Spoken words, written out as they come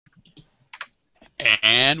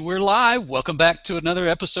And we're live. Welcome back to another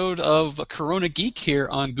episode of Corona Geek here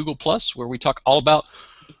on Google Plus, where we talk all about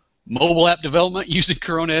mobile app development using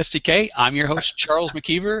Corona SDK. I'm your host, Charles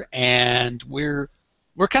McKeever, and we're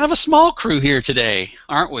kind of a small crew here today,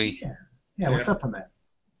 aren't we? Yeah. What's up on that?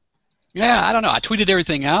 Yeah, I don't know. I tweeted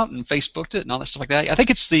everything out and Facebooked it and all that stuff like that. I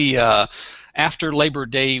think it's the after Labor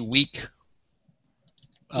Day week.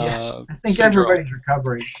 I think syndrome. everybody's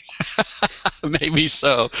recovering. Maybe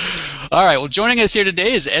so. All right. Well, joining us here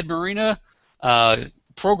today is Ed Marina,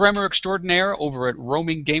 programmer extraordinaire over at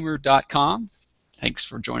roaminggamer.com. Thanks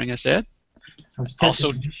for joining us, Ed. I was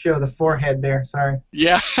tempted to just show the forehead there. Sorry.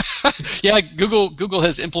 Yeah, yeah. Google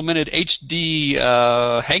has implemented HD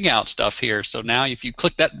Hangout stuff here, so now if you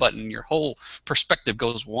click that button, your whole perspective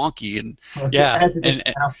goes wonky, and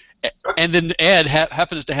and then Ed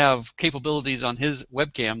happens to have capabilities on his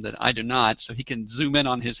webcam that I do not, so he can zoom in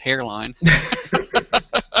on his hairline.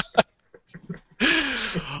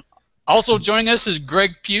 Also joining us is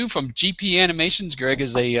Greg Pugh from GP Animations. Greg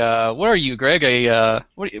is a what are you, Greg? A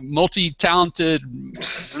multi-talented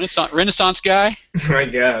Renaissance guy? I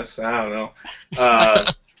guess. I don't know.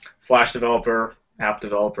 Flash developer, app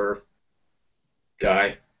developer,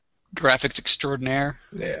 guy. Graphics extraordinaire.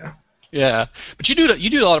 Yeah. Yeah, but you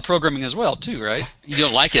do a lot of programming as well too, right? You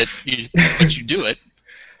don't like it, but you do it.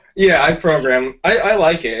 Yeah, I program. I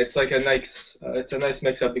like it. It's like a nice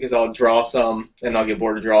mix-up because I'll draw some, and I'll get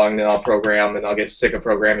bored of drawing, then I'll program, and I'll get sick of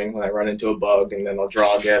programming when I run into a bug, and then I'll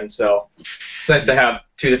draw again. So it's nice to have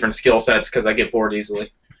two different skill sets because I get bored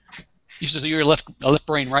easily. You're a left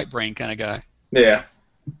brain, right brain kind of guy. Yeah.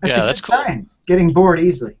 That's cool. Sign, getting bored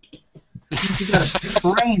easily. You got a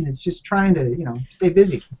brain that's just trying to, stay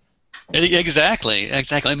busy. Exactly. I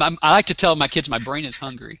like to tell my kids my brain is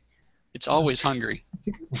hungry. It's always hungry.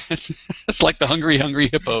 It's like the hungry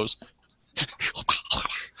hippos.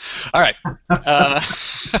 All right.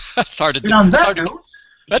 It's hard to do.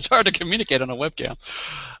 That's hard to communicate on a webcam.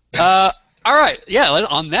 All right. Yeah.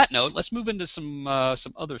 On that note, let's move into some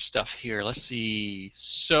other stuff here. Let's see.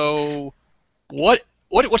 So,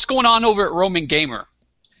 what's going on over at Roaming Gamer?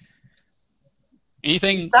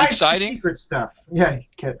 Anything exciting? Secret stuff. Yeah,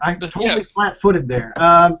 I totally flat-footed there.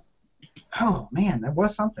 Oh man, there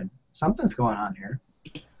was something. Something's going on here.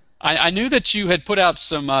 I knew that you had put out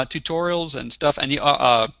some tutorials and stuff, and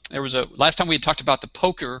there was last time we had talked about the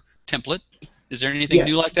poker template. Is there anything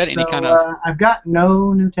new like that? I've got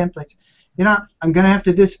no new templates. I'm going to have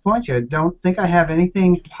to disappoint you. I don't think I have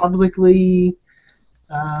anything publicly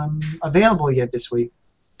available yet this week.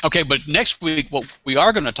 Okay, but next week, what we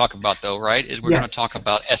are going to talk about, though, right, is we're going to talk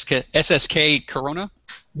about SSK Corona?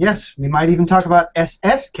 Yes, we might even talk about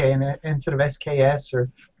SSK instead of SKS or...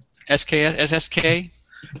 SSK?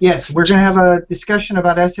 Yes, we're going to have a discussion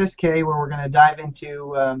about SSK where we're going to dive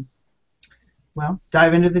into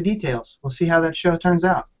the details. We'll see how that show turns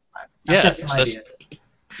out. I've got some ideas.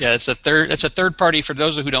 Yeah, it's a third party. For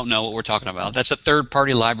those who don't know what we're talking about, that's a third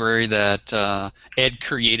party library that Ed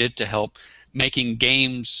created to help making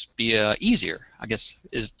games be easier. I guess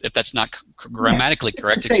if that's not grammatically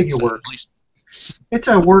correct. Save you work. It's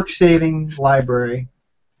a work-saving library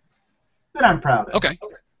that I'm proud of. Okay.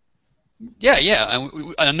 Yeah.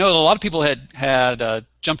 I know a lot of people had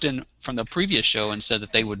jumped in from the previous show and said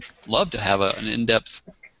that they would love to have an in-depth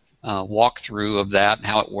walkthrough of that and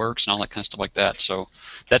how it works and all that kind of stuff like that. So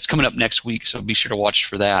that's coming up next week, so be sure to watch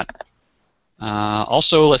for that.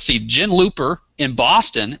 Also, let's see, Jen Looper in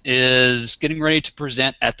Boston is getting ready to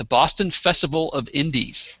present at the Boston Festival of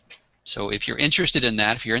Indies. So if you're interested in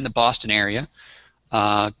that, if you're in the Boston area,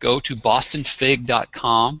 go to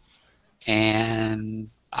bostonfig.com, and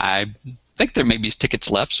I think there may be tickets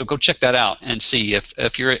left, so go check that out and see.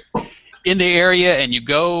 If you're in the area and you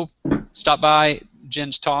go, stop by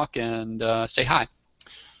Jen's talk and say hi.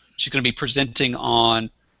 She's going to be presenting on,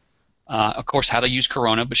 of course, how to use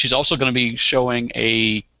Corona, but she's also going to be showing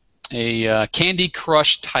a Candy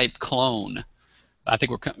Crush type clone. I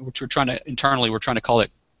think we're trying to call it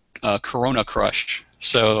Corona Crush.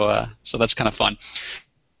 So that's kind of fun.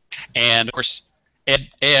 And of course, Ed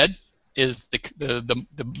is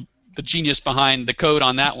the genius behind the code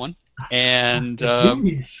on that one. And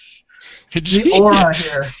genius. Genius. The aura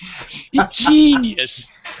here. Genius.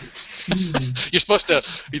 You're supposed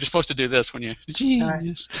to do this when you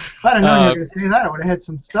genius. If I'd have known you were going to say that, I would have had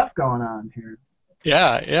some stuff going on here.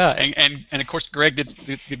 Yeah, and of course Greg did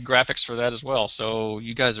graphics for that as well. So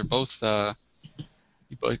you guys are both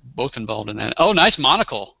involved in that. Oh, nice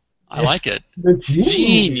monocle. I like it. The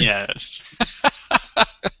genius.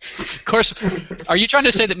 Of course, are you trying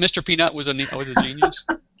to say that Mr. Peanut was a genius?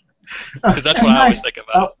 Because that's what I always think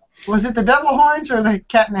about. Was it the devil horns or the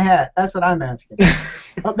cat in the hat? That's what I'm asking.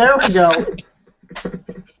 Oh, there we go.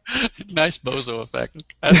 Nice bozo effect.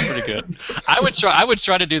 That's pretty good. I would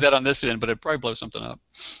try to do that on this end, but it'd probably blow something up.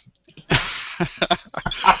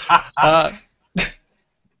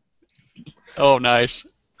 Oh, nice.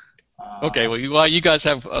 Okay, well, you guys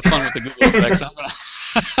have fun with the Google effects.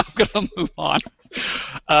 I'm gonna move on.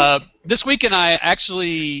 This weekend, I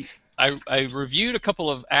reviewed a couple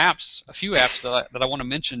of apps, a few apps that I want to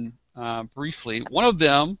mention briefly. One of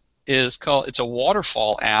them is it's a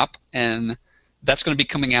waterfall app, and that's going to be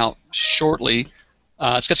coming out shortly.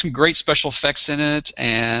 It's got some great special effects in it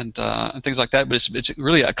and things like that, but it's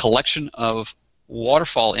really a collection of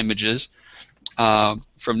waterfall images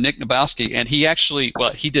from Nick Nabowski, and he actually,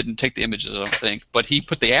 well, he didn't take the images, I don't think, but he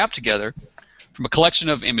put the app together from a collection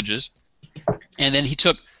of images, and then he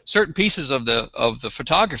took certain pieces of the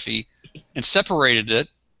photography and separated it,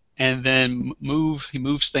 and then he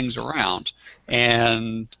moves things around,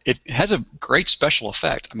 and it has a great special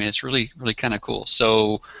effect. I mean, it's really kind of cool.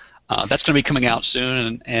 So that's going to be coming out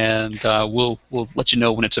soon, and we'll let you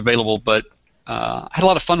know when it's available. But I had a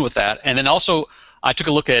lot of fun with that, and then also I took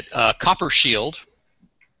a look at Copper Shield,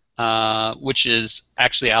 which is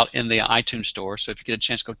actually out in the iTunes store. So if you get a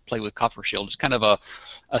chance, go play with Copper Shield. It's kind of a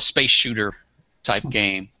space shooter type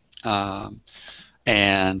game,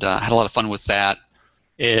 and I had a lot of fun with that.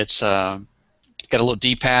 It's got a little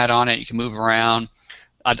D-pad on it. You can move around.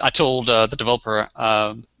 I told the developer,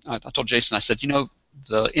 I told Jason, I said,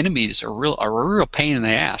 the enemies are a real pain in the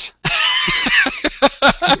ass.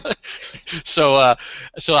 So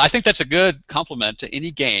I think that's a good compliment to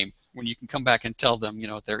any game when you can come back and tell them,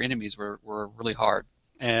 their enemies were really hard.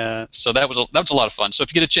 And so that was a lot of fun. So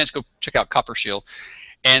if you get a chance, go check out Copper Shield.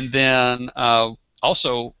 And then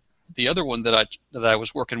also the other one that I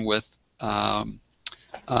was working with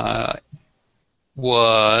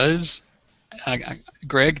was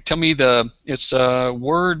Greg. Tell me it's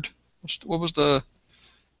word. What was the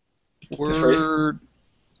word?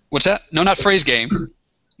 What's that? No, not phrase game.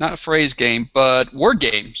 Not a phrase game, but word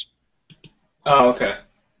games. Oh, okay.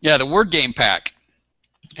 Yeah, the word game pack,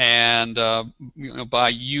 and by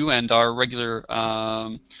you and our regular.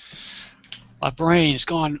 My brain is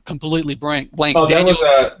gone completely blank. Oh,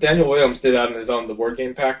 Daniel Williams did that on his own, the word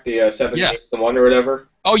game pack, the 7 games in one or whatever.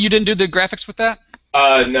 Oh, you didn't do the graphics with that?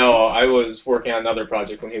 No, I was working on another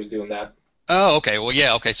project when he was doing that. Oh, okay. Well,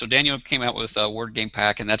 yeah, okay. So Daniel came out with a word game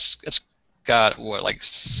pack, and it's got like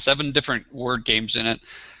 7 different word games in it,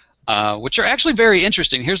 which are actually very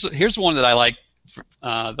interesting. Here's one that I like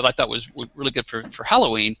that I thought was really good for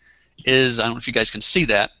Halloween. I don't know if you guys can see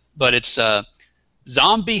that, but it's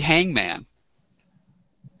Zombie Hangman.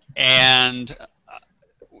 And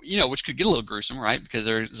which could get a little gruesome, right? Because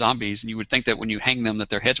they're zombies, and you would think that when you hang them, that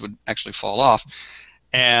their heads would actually fall off,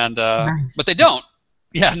 and Nice. but they don't.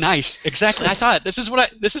 Yeah, nice, exactly. I thought this is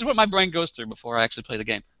what my brain goes through before I actually play the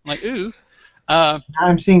game. I'm like, ooh.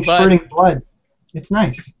 I'm seeing spurting blood. It's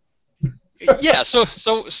nice. Yeah. So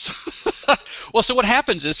well, so what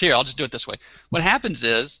happens is here. I'll just do it this way. What happens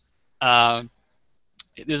is the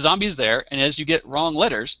zombie's there, and as you get wrong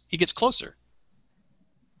letters, he gets closer.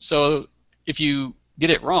 So if you get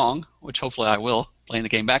it wrong, which hopefully I will, playing the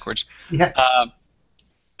game backwards,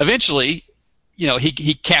 eventually,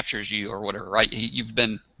 he captures you or whatever, right? You've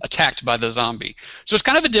been attacked by the zombie. So it's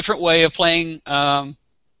kind of a different way of playing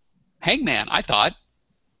Hangman, I thought.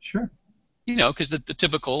 Sure. Because the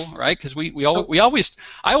typical, right? Because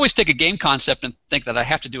I always take a game concept and think that I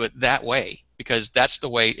have to do it that way because that's the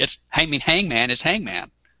way Hangman is Hangman.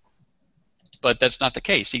 But that's not the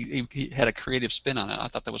case. He had a creative spin on it. I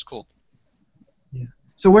thought that was cool. Yeah.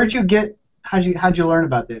 So how'd you learn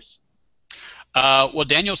about this? Well,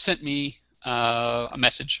 Daniel sent me a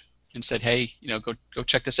message and said, "Hey, go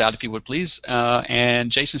check this out if you would please."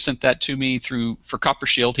 And Jason sent that to me for Copper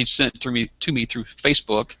Shield. He sent it to me through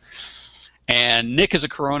Facebook. And Nick is a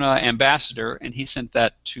Corona ambassador, and he sent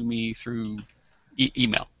that to me through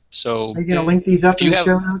email. So are you gonna link these up in the the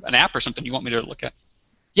show notes? an app or something you want me to look at?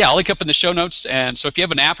 Yeah, I'll link up in the show notes. And so if you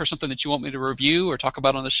have an app or something that you want me to review or talk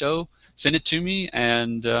about on the show, send it to me,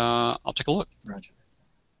 and I'll take a look. Roger.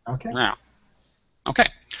 Okay. Now, okay.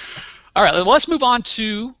 All right, let's move on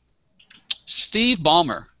to Steve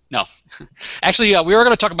Ballmer. No, actually, we were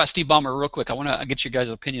going to talk about Steve Ballmer real quick. I want to get your guys'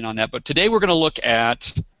 opinion on that. But today we're going to look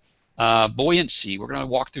at buoyancy. We're going to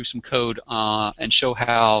walk through some code and show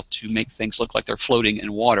how to make things look like they're floating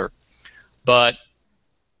in water. But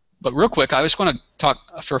real quick, I just want to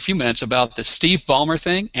talk for a few minutes about the Steve Ballmer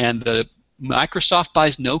thing and the Microsoft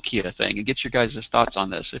buys Nokia thing and get your guys' thoughts on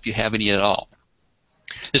this, if you have any at all.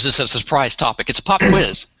 This is a surprise topic. It's a pop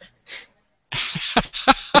quiz.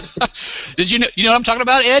 Did you know? You know what I'm talking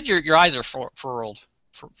about, Ed? Your eyes are furrowed.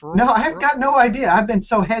 No, I have got no idea. I've been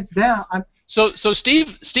so heads down. So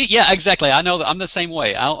Steve, yeah, exactly. I know that I'm the same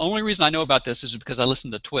way. Only reason I know about this is because I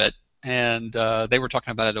listened to Twit, and they were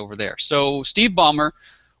talking about it over there. So Steve Ballmer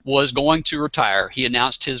was going to retire. He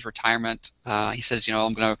announced his retirement. He says,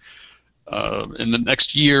 I'm going to, in the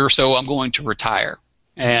next year or so, I'm going to retire.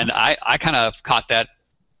 And I kind of caught that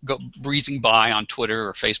breezing by on Twitter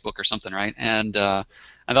or Facebook or something, right? And I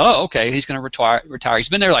thought, oh, okay, he's going to retire. He's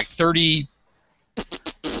been there like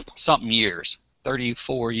 30-something years.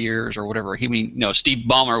 34 years or whatever. Steve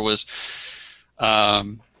Ballmer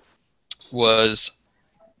was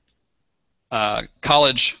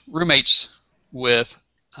college roommates with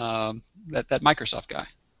that Microsoft guy,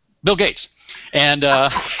 Bill Gates, and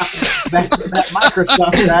that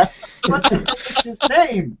Microsoft guy. What the heck is his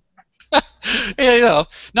name?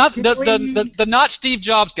 Not the not Steve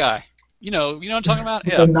Jobs guy. You know what I'm talking about?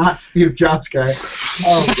 Yeah. The not Steve Jobs guy.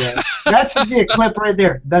 Oh yeah, that should be a clip right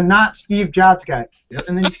there. The not Steve Jobs guy.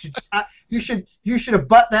 And then you should have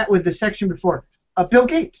butt that with the section before. Bill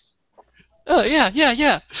Gates. Oh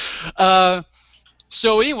yeah.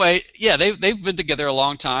 So anyway, yeah, they've been together a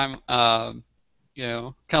long time. Kind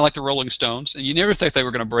of like the Rolling Stones, and you never think they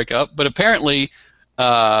were going to break up, but apparently,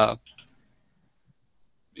 Ballmer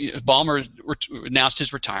announced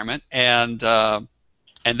his retirement, and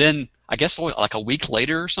then I guess like a week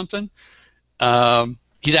later or something,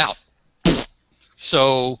 he's out.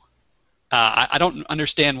 So I don't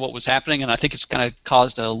understand what was happening, and I think it's kind of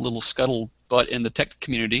caused a little scuttlebutt in the tech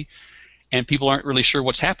community, and people aren't really sure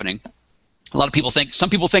what's happening. Some people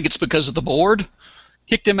think it's because of the board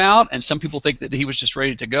kicked him out, and some people think that he was just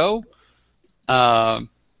ready to go. But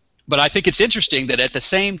I think it's interesting that at the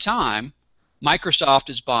same time, Microsoft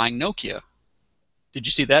is buying Nokia. Did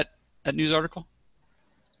you see that news article?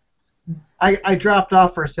 I dropped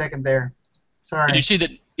off for a second there. Sorry. Did you see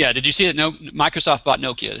that? Yeah. Did you see that? Microsoft bought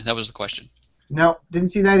Nokia. That was the question. No, didn't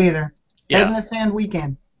see that either. Yeah. Head in the sand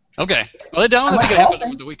weekend. Okay. Well, I don't think it happened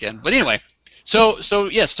over the weekend. But anyway, so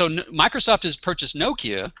Microsoft has purchased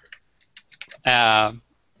Nokia.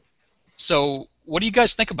 So what do you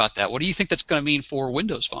guys think about that? What do you think that's going to mean for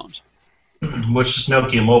Windows phones? Which is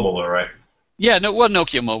Nokia Mobile, though, right? Yeah.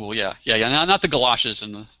 Nokia Mobile. Yeah. Not the galoshes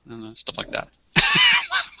and the stuff like that.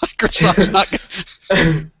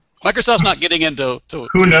 Microsoft's not getting into.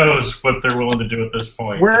 Who knows what they're willing to do at this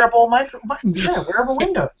point? Wearable wearable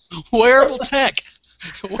Windows. Wearable tech.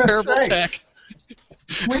 Right. Tech.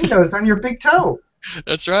 Windows on your big toe.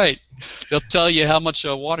 That's right. They'll tell you how much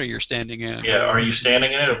water you're standing in. Yeah. Are you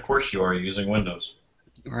standing in it? Of course you are. You're using Windows.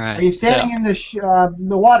 Right. Are you standing in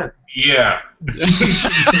the water? Yeah.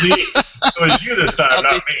 It was you this time,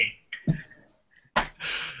 not me.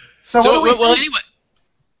 So anyway.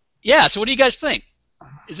 Yeah. So what do you guys think?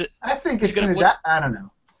 Is it? I think it's going to. I don't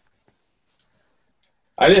know.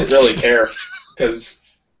 I didn't really care because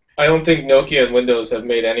I don't think Nokia and Windows have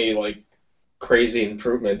made any crazy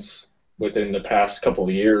improvements within the past couple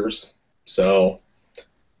of years. So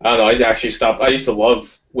I don't know. I actually stopped. I used to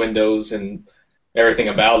love Windows and everything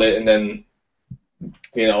about it, and then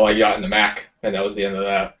I got into Mac, and that was the end of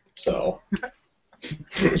that. So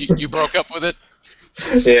you broke up with it?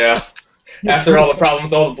 Yeah. After all the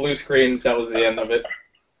problems, all the blue screens, that was the end of it.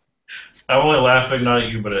 I'm only laughing not at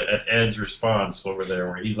you, but at Ed's response over there,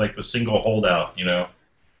 where he's like the single holdout,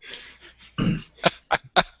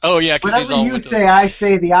 Oh yeah, because he's all Whatever you Windows. say, I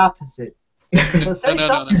say the opposite. So say No.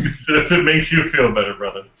 something. If it makes you feel better,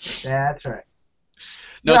 brother. That's right.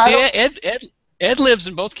 No, Yeah, see, Ed lives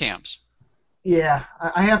in both camps. Yeah,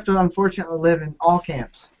 I have to unfortunately live in all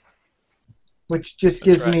camps, which just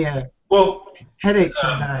gives me a headache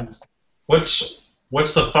sometimes.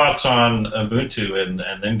 What's the thoughts on Ubuntu and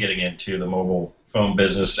them getting into the mobile phone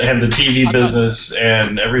business and the TV business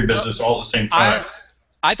and every business all at the same time?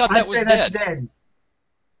 I thought that was that's dead. dead.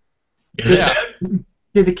 Is it dead?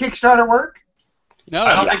 Did the Kickstarter work? No.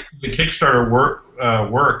 I don't think the Kickstarter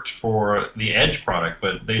worked for the Edge product,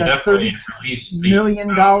 but they definitely released the $1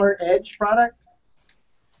 million Edge product.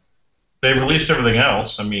 They've released everything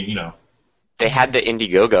else. I mean, They had the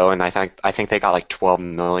Indiegogo, and I think they got like 12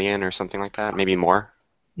 million or something like that, maybe more.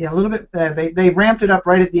 Yeah, a little bit. They ramped it up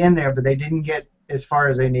right at the end there, but they didn't get as far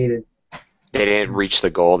as they needed. They didn't reach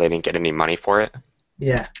the goal. They didn't get any money for it.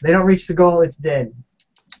 Yeah, they don't reach the goal. It's dead.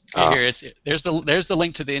 Here, there's the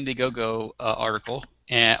link to the Indiegogo article,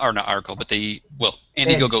 or not article, but the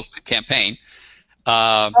Indiegogo campaign.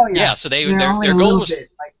 Yeah. So their goal was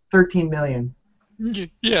like 13 million.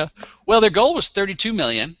 Yeah. Well, their goal was 32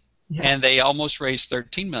 million, Yeah. and they almost raised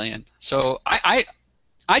 13 million. So I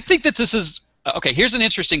think that this is Okay, here's an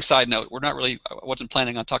interesting side note. I wasn't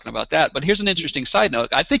planning on talking about that, but here's an interesting side note.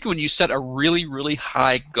 I think when you set a really, really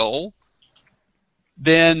high goal,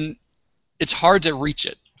 then it's hard to reach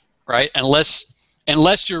it, right?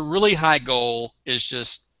 Unless your really high goal is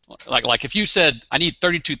just like if you said I need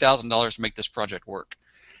 $32,000 to make this project work,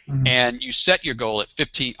 and you set your goal at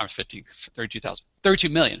 32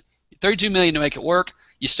 million, 32 million to make it work.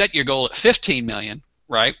 You set your goal at 15 million,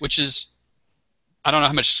 right? Which is, I don't know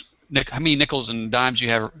how many nickels and dimes you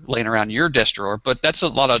have laying around your desk drawer, but that's a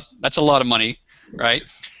lot of money, right?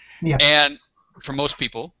 Yeah. And for most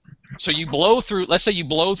people, so you blow through. Let's say you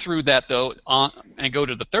blow through that though, and go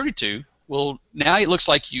to the 32. Well, now it looks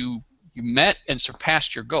like you met and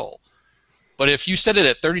surpassed your goal. But if you set it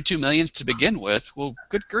at 32 million to begin with, well,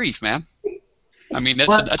 good grief, man. I mean,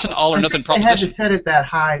 that's an all or nothing proposition. They had to set it that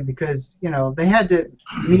high because they had to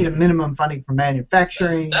meet a minimum funding for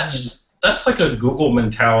manufacturing. That's like a Google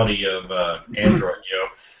mentality of Android.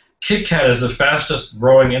 KitKat is the fastest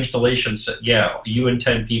growing installation set. Yeah, you and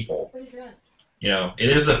 10 people. It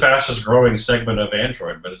is the fastest growing segment of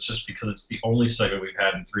Android, but it's just because it's the only segment we've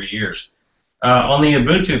had in 3 years. On the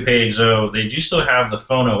Ubuntu page, though, they do still have the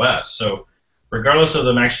Phone OS. So regardless of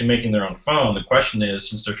them actually making their own phone, the question is,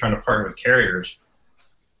 since they're trying to partner with carriers,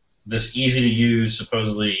 this easy-to-use,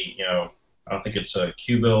 supposedly, I don't think it's a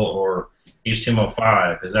QBill or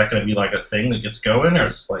HTML5, is that going to be like a thing that gets going, or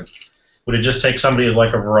it's like, would it just take somebody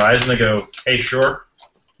like a Verizon to go, hey, sure,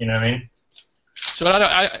 you know what I mean? So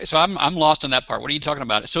I'm lost on that part. What are you talking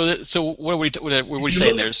about? So what are we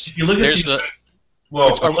saying? I'm looking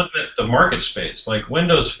at the market space. Like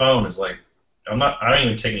Windows Phone is like, I don't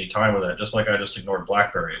even take any time with that. Just like I just ignored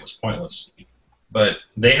BlackBerry, it was pointless. But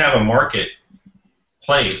they have a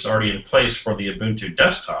marketplace already in place for the Ubuntu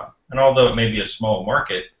desktop, and although it may be a small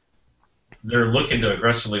market, they're looking to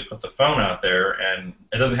aggressively put the phone out there, and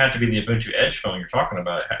it doesn't have to be the Ubuntu Edge phone you're talking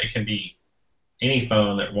about. It can be any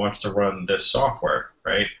phone that wants to run this software,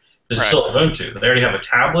 right? But it's still Ubuntu. They already have a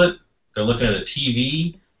tablet. They're looking at a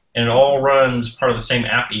TV, and it all runs part of the same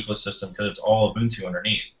app ecosystem because it's all Ubuntu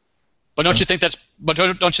underneath. But don't you think that's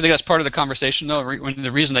part of the conversation though?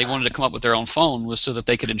 The reason they wanted to come up with their own phone was so that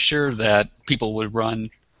they could ensure that people would run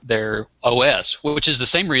their OS, which is the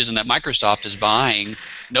same reason that Microsoft is buying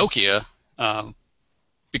Nokia,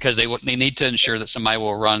 because they need to ensure that somebody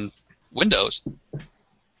will run Windows.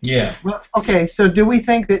 Yeah. Well, okay. So do we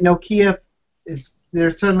think that Nokia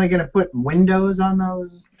they're certainly going to put Windows on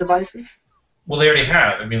those devices? Well, they already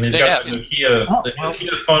have. I mean, they've got the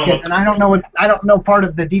Nokia phone. Yeah, and I don't know part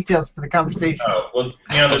of the details for the conversation. Oh, well,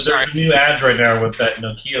 there's new ads right now with that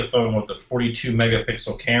Nokia phone with the 42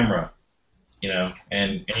 megapixel camera.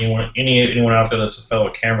 And anyone out there that's a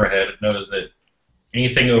fellow camera head knows that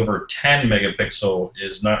anything over 10 megapixel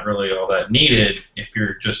is not really all that needed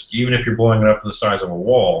even if you're blowing it up to the size of a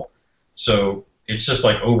wall. So it's just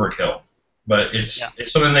like overkill. But it's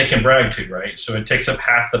something they can brag to, right? So it takes up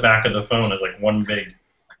half the back of the phone as like one big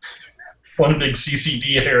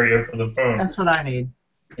CCD area for the phone. That's what I need.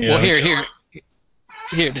 Well, here.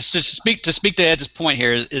 Just to speak to Ed's point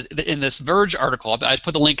here is in this Verge article. I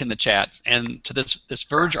put the link in the chat, and to this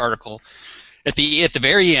Verge article, at the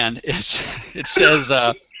very end, it says.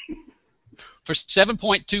 For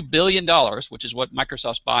 $7.2 billion, which is what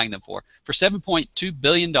Microsoft's buying them for $7.2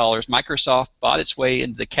 billion, Microsoft bought its way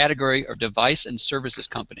into the category of device and services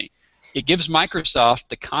company. It gives Microsoft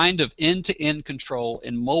the kind of end-to-end control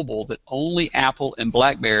in mobile that only Apple and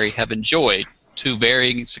BlackBerry have enjoyed to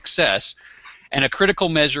varying success, and a critical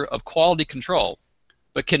measure of quality control.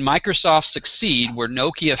 But can Microsoft succeed where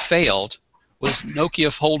Nokia failed? Was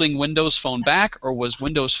Nokia holding Windows Phone back, or was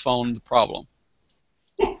Windows Phone the problem?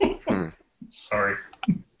 Sorry.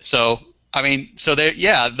 So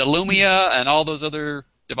the Lumia and all those other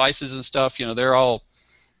devices and stuff,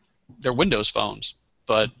 they're Windows phones,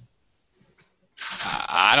 but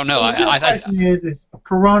I don't know. The question is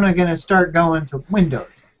Corona going to start going to Windows?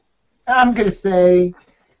 I'm going to say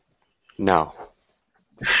no.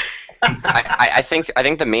 I think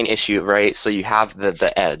the main issue, right? So you have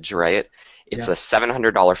the Edge, right? It's a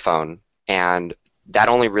 $700 phone, and that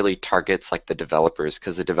only really targets like the developers,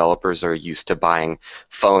 because the developers are used to buying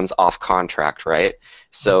phones off contract, right?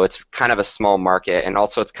 So it's kind of a small market, and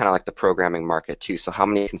also it's kind of like the programming market too. So how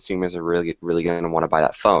many consumers are really going to want to buy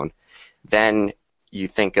that phone? Then you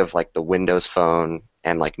think of like the Windows Phone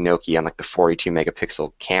and like Nokia and like the 42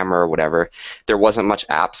 megapixel camera or whatever. There wasn't much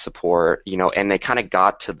app support, and they kind of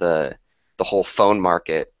got to the whole phone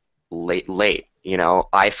market late.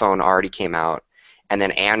 iPhone already came out. And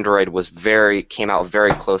then Android came out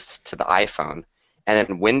very close to the iPhone, and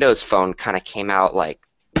then Windows Phone kind of came out like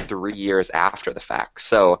 3 years after the fact.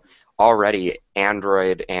 So already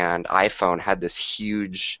Android and iPhone had this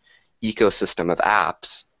huge ecosystem of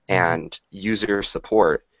apps and user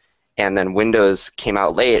support, and then Windows came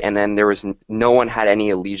out late, and then there was no one had any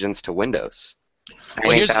allegiance to Windows. I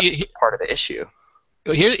think that's part of the issue.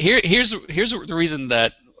 Here's the reason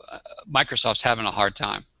that Microsoft's having a hard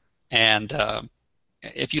time, and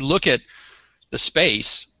if you look at the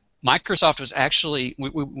space, Microsoft was actually.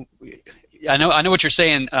 I know what you're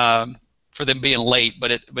saying for them being late,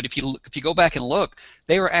 but if you go back and look,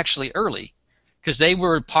 they were actually early, because they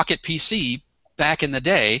were Pocket PC back in the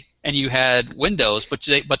day, and you had Windows, but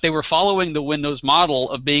they were following the Windows model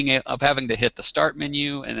of having to hit the start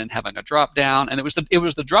menu and then having a drop down, and it was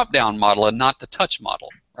the drop down model and not the touch model,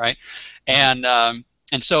 right? And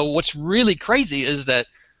so what's really crazy is that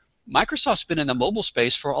Microsoft's been in the mobile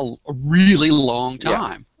space for a really long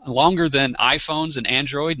time, longer than iPhones and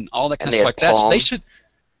Android and all that kind of stuff like that. So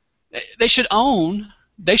they should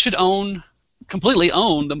completely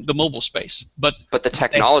own the mobile space. But the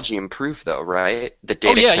technology improved though, right? The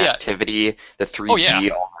data connectivity, the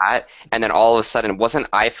 3G, all that, and then all of a sudden, wasn't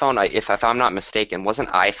iPhone? If I'm not mistaken, wasn't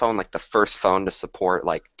iPhone like the first phone to support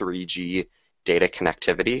like 3G data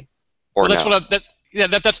connectivity? Or that's no?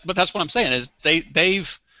 that's what I'm saying is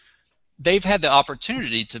they've had the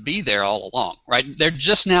opportunity to be there all along, right? They're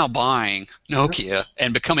just now buying Nokia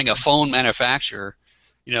and becoming a phone manufacturer,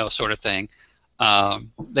 sort of thing.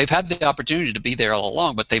 They've had the opportunity to be there all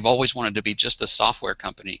along, but they've always wanted to be just a software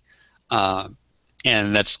company,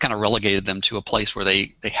 and that's kind of relegated them to a place where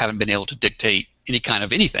they haven't been able to dictate any kind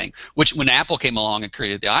of anything. Which, when Apple came along and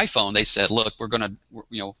created the iPhone, they said, "Look, we're going to,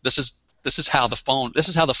 this is how the phone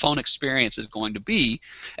experience is going to be,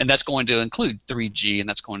 and that's going to include 3G, and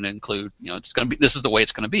that's going to include, this is the way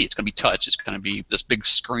it's going to be. It's going to be touch. It's going to be this big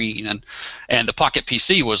screen, and the Pocket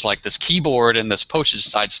PC was like this keyboard and this postage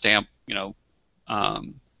side stamp,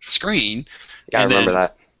 screen." Yeah, and I remember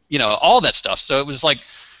that. All that stuff. So it was like,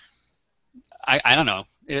 I don't know.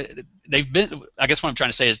 They've been. I guess what I'm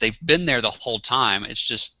trying to say is they've been there the whole time. It's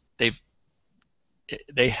just they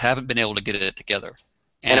haven't been able to get it together.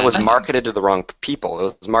 And it was marketed to the wrong people. It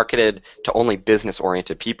was marketed to only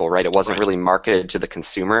business-oriented people, right? It wasn't really marketed to the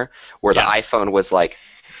consumer, where the iPhone was like,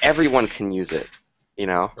 everyone can use it,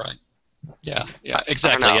 Right. Yeah,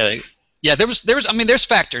 exactly. Yeah, there was. I mean, there's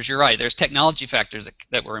factors. You're right. There's technology factors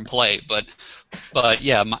that were in play, but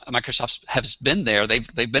yeah, Microsoft has been there.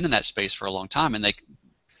 They've been in that space for a long time, and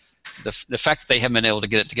the fact that they haven't been able to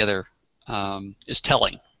get it together is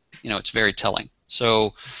telling. It's very telling.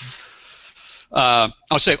 So. I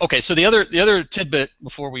would say, okay, so the other tidbit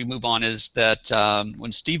before we move on is that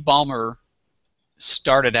when Steve Ballmer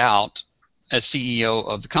started out as CEO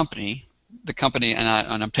of the company,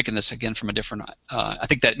 and I'm taking this again from a different, I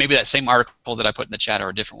think that maybe that same article that I put in the chat or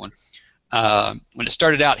a different one. When it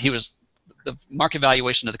started out, the market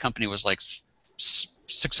valuation of the company was like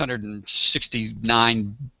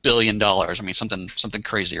 $669 billion. I mean, something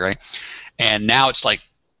crazy, right? And now it's like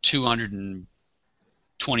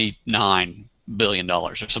 $229 billion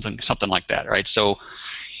or something like that, right? So,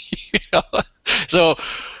 so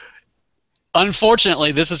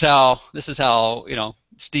unfortunately, this is how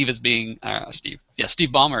Steve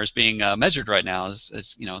Ballmer is being measured right now.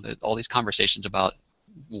 Is all these conversations about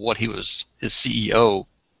what his CEO,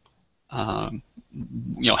 how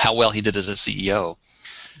well he did as a CEO.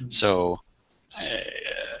 So,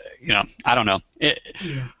 I don't know.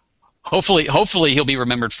 Hopefully he'll be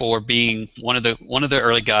remembered for being one of the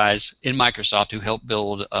early guys in Microsoft who helped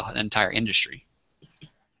build an entire industry.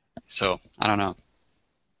 So I don't know.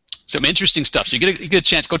 Some interesting stuff. So you get a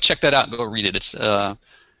chance, go check that out and go read it. It's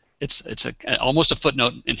almost a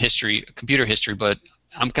footnote in computer history, but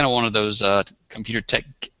I'm kind of one of those computer tech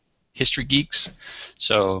history geeks.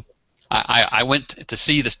 So I went to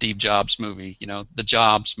see the Steve Jobs movie, the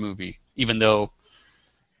Jobs movie, even though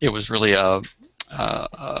it was really a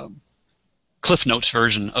Cliff Notes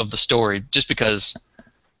version of the story, just because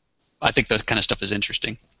I think that kind of stuff is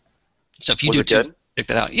interesting. So if you do too, check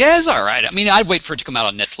that out. Yeah, it's all right. I mean, I'd wait for it to come out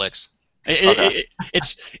on Netflix.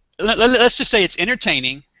 Let's just say it's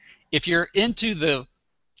entertaining. If you're into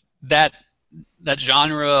that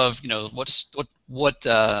genre of what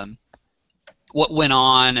went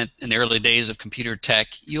on in the early days of computer tech,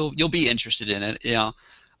 you'll be interested in it.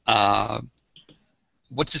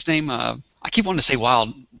 What's his name? I keep wanting to say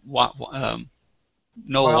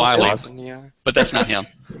Noah Wiley, but that's not him.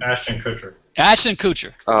 Ashton Kutcher. Ashton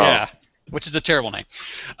Kutcher. Oh. Yeah, which is a terrible name.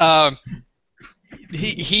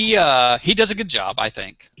 He does a good job, I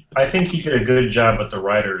think. I think he did a good job, but the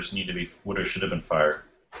writers should have been fired.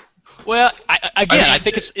 Well, I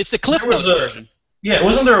think it's the Cliff Notes version. Yeah,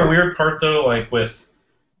 wasn't there a weird part though, like with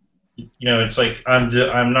You know, it's like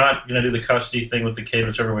I'm not gonna do the custody thing with the kid,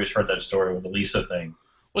 which everybody's heard that story with the Lisa thing.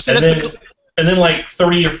 Well, see, And that's then, the and then like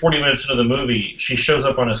 30 or 40 minutes into the movie, she shows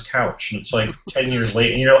up on his couch, and it's like 10 years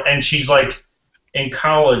late, and, you know, and she's like in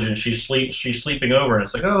college, and she's sleeping over, and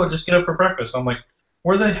it's like, oh, just get up for breakfast. I'm like,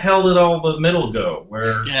 where the hell did all the middle go?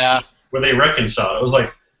 Where they reconciled? It was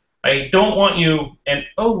like, I don't want you, and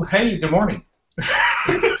oh, hey, good morning.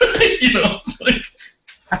 You know, it's like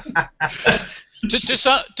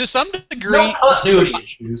to some degree, no continuity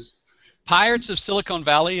issues. Pirates of Silicon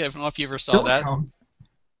Valley. I don't know if you ever saw that.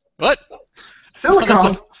 What?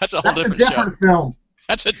 Silicon. That's a whole That's different a different film.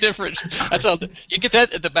 That's a different. That's all. You get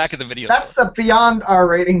that at the back of the video. That's the beyond R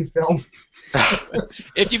rating film.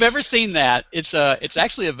 If you've ever seen that, it's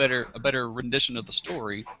actually a better rendition of the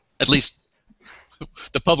story, at least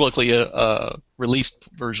the publicly released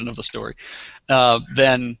version of the story,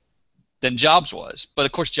 than Jobs was. But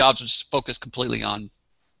of course, Jobs was focused completely on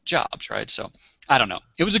Jobs, right? So I don't know.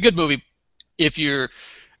 It was a good movie. If you're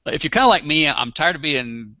kind of like me, I'm tired of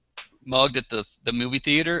being mugged at the movie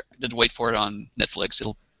theater. Just wait for it on Netflix.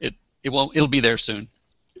 It'll be there soon.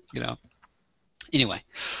 You know. Anyway.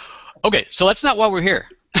 Okay, so that's not why we're here.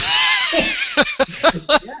 Yeah,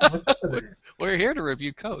 what's up with it? We're here to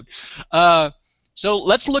review code. So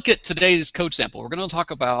let's look at today's code sample. We're going to talk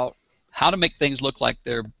about how to make things look like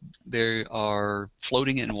they are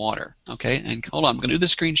floating in water. Okay, and hold on, I'm going to do the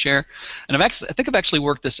screen share, and I think I've actually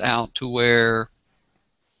worked this out to where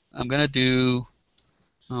I'm going to do.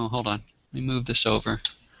 Oh, hold on, let me move this over.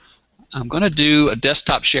 I'm going to do a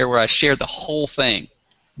desktop share where I share the whole thing.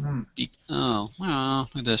 Oh, well,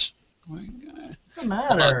 look at this. What's the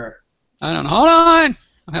matter? I don't know. Hold on.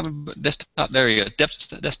 I'm having desktop. There you go.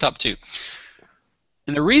 Desktop 2.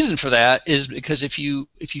 And the reason for that is because if you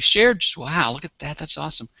shared, wow, look at that. That's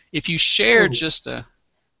awesome. If you shared just a,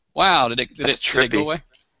 wow, did it go away?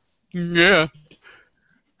 Yeah.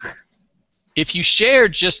 If you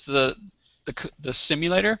shared just the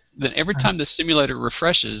simulator, then every time the simulator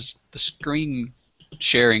refreshes, the screen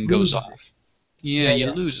sharing goes off. Yeah,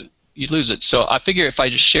 you lose it. You lose it. So I figure if I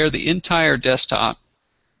just share the entire desktop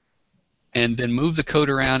and then move the code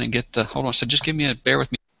around and get the, hold on, so just bear with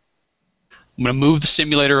me. I'm going to move the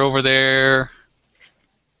simulator over there.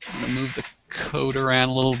 I'm going to move the code around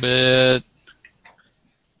a little bit.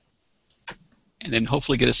 And then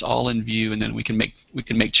hopefully get us all in view, and then we can make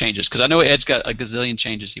changes. Because I know Ed's got a gazillion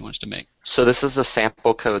changes he wants to make. So this is the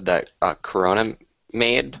sample code that Corona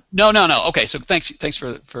made? No. Okay, so thanks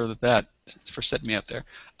for that, for setting me up there.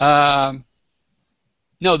 No,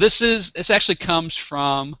 this actually comes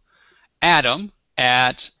from Adam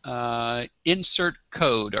at insert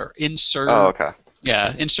code or insert. Oh, okay.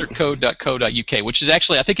 Yeah, insertcode.co.uk, which is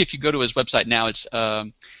actually, I think if you go to his website now, it's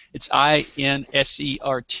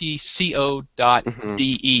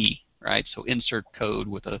insertco.de, right? So insert code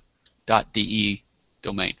with a .de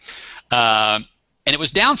domain, and it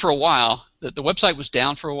was down for a while. The website was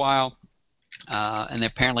down for a while. And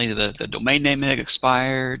apparently the domain name had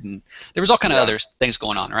expired, and there was all kind of other things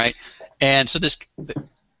going on, right? And so the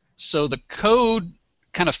code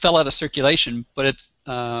kind of fell out of circulation, but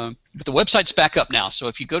the website's back up now. So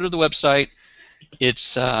if you go to the website,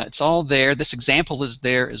 it's all there. This example is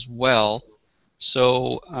there as well.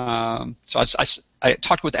 So I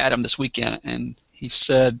talked with Adam this weekend, and he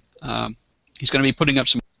said he's going to be putting up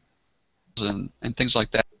some and things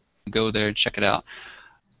like that. Go there and check it out.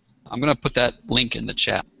 I'm going to put that link in the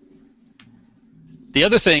chat. The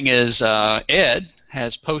other thing is Ed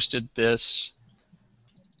has posted this.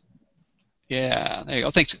 Yeah, there you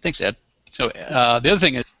go. Thanks, Ed. So the other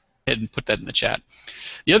thing is, Ed, and put that in the chat.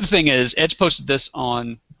 The other thing is Ed's posted this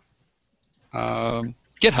on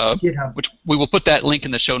GitHub, which we will put that link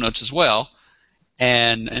in the show notes as well,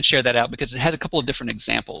 and share that out because it has a couple of different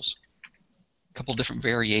examples, a couple of different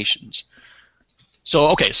variations. So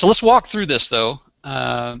okay, so let's walk through this though.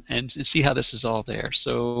 And see how this is all there.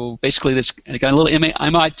 So basically, this got a little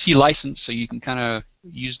MIT license, so you can kind of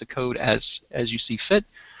use the code as you see fit.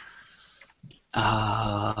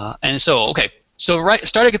 And so, okay, so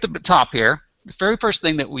starting at the top here, the very first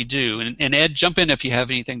thing that we do, and Ed, jump in if you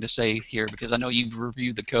have anything to say here, because I know you've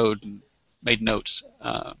reviewed the code and made notes.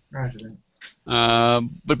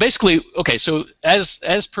 But basically, okay, so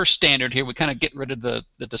as per standard here, we kind of get rid of the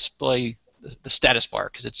display. The status bar,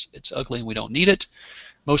 because it's ugly and we don't need it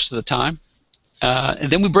most of the time. And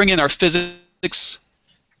then we bring in our physics.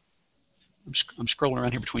 I'm scrolling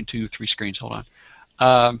around here between 2-3 screens. Hold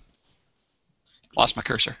on. Lost my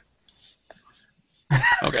cursor.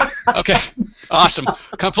 Okay. Awesome.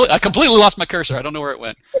 I completely lost my cursor. I don't know where it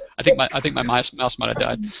went. I think my mouse might have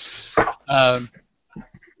died.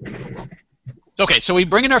 Okay, so we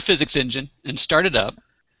bring in our physics engine and start it up,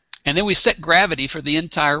 and then we set gravity for the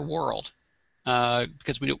entire world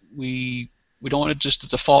because we don't want it just to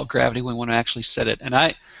default gravity. We want to actually set it, and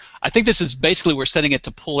I think this is basically we're setting it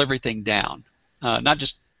to pull everything down, not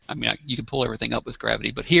just. I mean, you can pull everything up with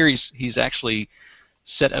gravity, but here he's actually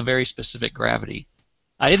set a very specific gravity.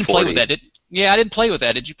 I didn't play with 40. that. Yeah, I didn't play with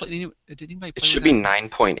that. Did you play? Did anybody play It with should that? be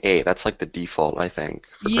 9.8. That's like the default, I think,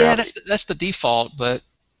 for Yeah, gravity. that's the default, but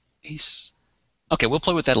he's okay. We'll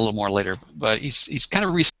play with that a little more later. But he's kind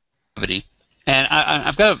of reset gravity, and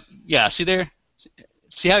I've got a see there.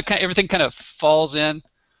 See how everything kind of falls in.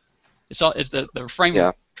 It's the frame.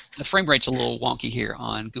 Yeah. The frame rate's a little wonky here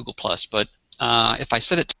on Google Plus, but if I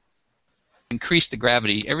set it to increase the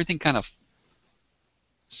gravity, everything kind of.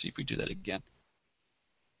 See if we do that again.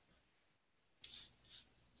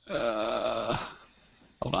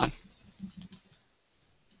 Hold on.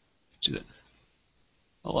 Let's do that.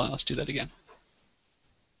 Hold on, let's do that again.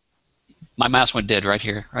 My mouse went dead right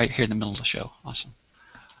here in the middle of the show. Awesome.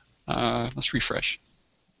 Let's refresh.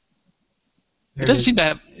 It doesn't seem to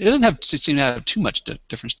have. It doesn't seem to have too much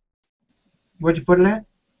difference. What'd you put it at?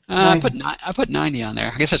 I put 90 on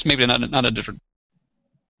there. I guess that's maybe not a different.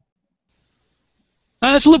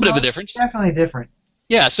 That's a little bit of a difference. Definitely different.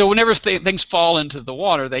 Yeah. So whenever things fall into the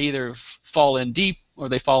water, they either fall in deep or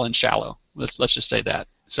they fall in shallow. Let's just say that.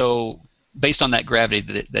 So based on that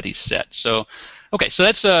gravity that he's set. So okay. So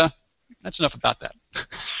that's enough about that.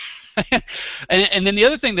 and then the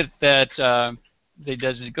other thing that he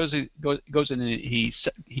does is he goes in and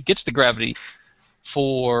he gets the gravity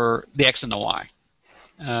for the x and the y,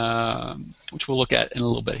 which we'll look at in a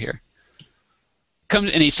little bit here. And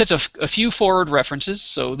he sets a few forward references,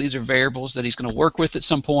 so these are variables that he's going to work with at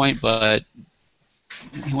some point, but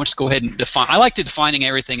he wants to go ahead and define. I like defining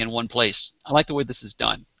everything in one place. I like the way this is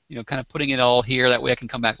done. You know, kind of putting it all here. That way I can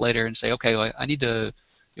come back later and say, okay, well,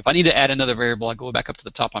 if I need to add another variable, I go back up to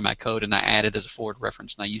the top of my code and I add it as a forward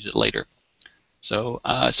reference and I use it later. So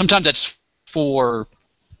sometimes that's for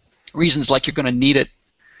reasons like you're going to need it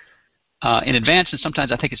in advance, and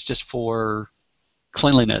sometimes I think it's just for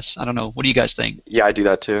cleanliness. I don't know. What do you guys think? Yeah, I do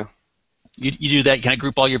that too. You do that? You kind of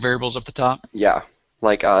group all your variables up the top? Yeah,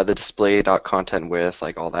 like the display.content with,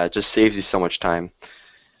 like all that. It just saves you so much time.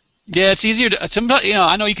 Yeah, it's easier to. Sometimes,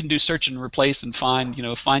 I know you can do search and replace and find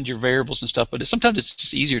your variables and stuff, but sometimes it's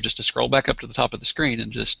just easier just to scroll back up to the top of the screen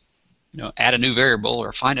and just add a new variable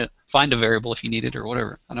or find a variable if you need it or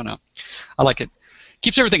whatever. I don't know. I like it.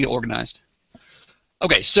 Keeps everything organized.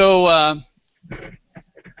 Okay, so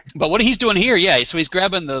but what he's doing here, yeah, so he's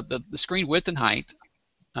grabbing the screen width and height.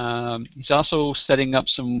 He's also setting up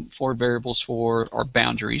some forward variables for our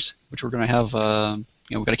boundaries, which we're going to have.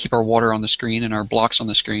 We've got to keep our water on the screen and our blocks on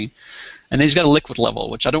the screen. And then he's got a liquid level,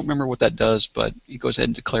 which I don't remember what that does, but he goes ahead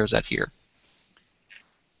and declares that here.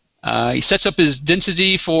 He sets up his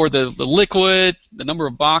density for the liquid, the number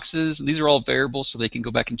of boxes, and these are all variables, so they can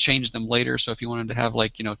go back and change them later. So if you wanted to have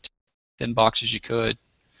 10 boxes, you could.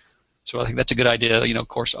 So I think that's a good idea. Of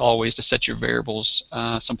course, always to set your variables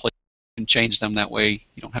someplace you can change them. That way,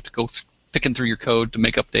 you don't have to go picking through your code to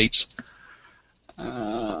make updates.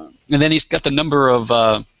 And then he's got the number of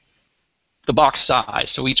the box size.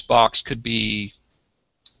 So each box could be,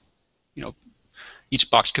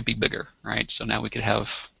 each box could be bigger, right? So now we could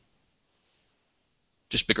have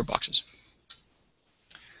just bigger boxes.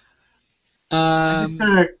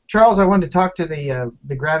 Charles, I wanted to talk to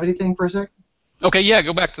the gravity thing for a sec. Okay, yeah,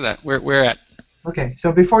 go back to that. Where at? Okay,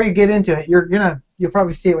 so before you get into it, you'll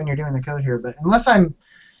probably see it when you're doing the code here, but unless I'm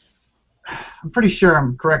pretty sure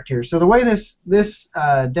I'm correct here. So the way this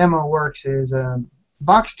demo works is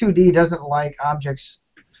Box2D doesn't like objects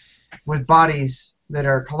with bodies that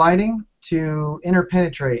are colliding to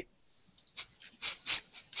interpenetrate.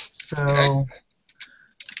 So Okay.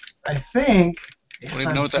 I think I don't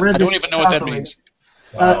even know what that means.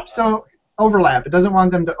 Wow. So overlap. It doesn't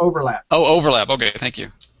want them to overlap. Oh, overlap. Okay, thank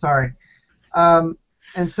you. Sorry.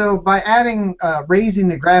 And so by adding raising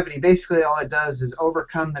the gravity, basically all it does is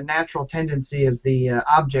overcome the natural tendency of the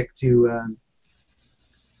object to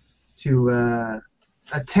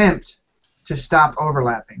attempt to stop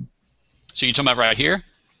overlapping. So you're talking about right here?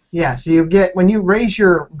 Yeah. So when you raise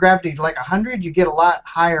your gravity to like 100, you get a lot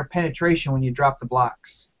higher penetration when you drop the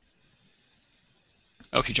blocks.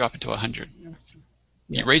 Oh, if you drop it to 100. Yeah.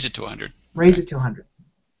 You raise it to 100. Raise it to 100.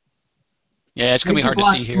 Yeah, it's gonna be hard to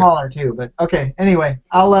see here. Smaller too, but okay. Anyway,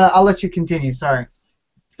 I'll let you continue. Sorry.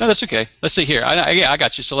 No, that's okay. Let's see here. I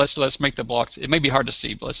got you. So let's make the blocks. It may be hard to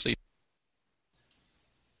see, but let's see.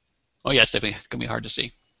 Oh yeah, it's gonna be hard to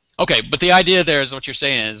see. Okay, but the idea there is what you're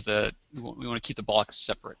saying is that we want to keep the blocks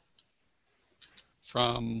separate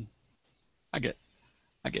from. I get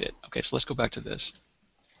I get it. Okay, so let's go back to this.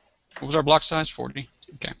 What was our block size? 40.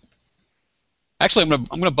 Okay. Actually, I'm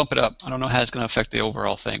gonna bump it up. I don't know how it's gonna affect the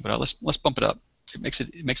overall thing, but let's bump it up. It makes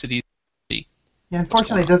it easy. Yeah,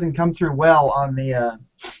 unfortunately, it doesn't come through well on the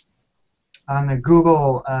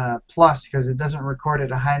Google Plus because it doesn't record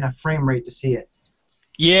at a high enough frame rate to see it.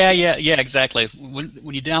 Yeah, exactly.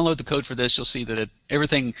 When you download the code for this, you'll see that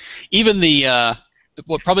everything, even the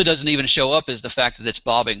what probably doesn't even show up is the fact that it's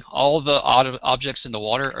bobbing. All the objects in the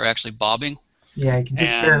water are actually bobbing. Yeah, you can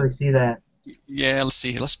just barely see that. Yeah, let's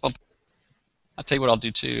see. Let's bump. I'll tell you what I'll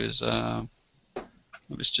do too is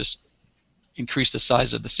let's just increase the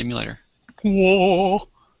size of the simulator. Whoa!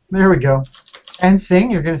 There we go. And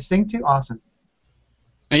sing. You're gonna sing too. Awesome.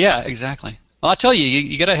 Yeah, exactly. Well, I'll tell you,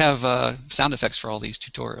 you gotta have sound effects for all these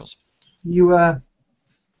tutorials. You Oh.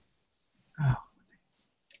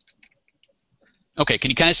 Okay,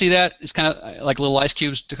 can you kind of see that? It's kind of like little ice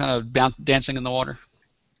cubes to kind of dancing in the water.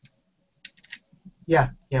 Yeah,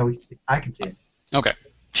 I can see it. Okay.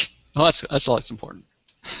 Well, that's all that's important.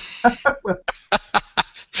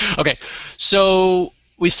 Okay, so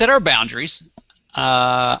we set our boundaries.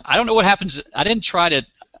 I don't know what happens. I didn't try to,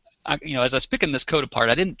 as I was picking this code apart,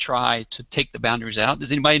 I didn't try to take the boundaries out.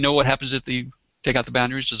 Does anybody know what happens if you take out the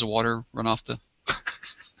boundaries? Does the water run off the?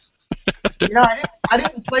 I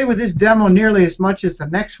didn't play with this demo nearly as much as the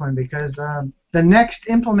next one because the next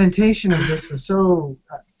implementation of this was so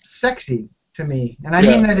sexy to me, and I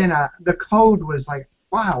mean that the code was like,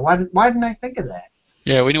 wow, why didn't I think of that?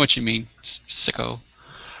 Yeah, we know what you mean, sicko.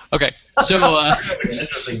 Okay, so an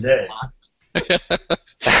interesting day.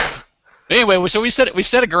 Anyway, so we set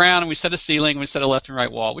a ground and we set a ceiling and we set a left and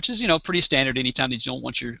right wall, which is pretty standard anytime that you don't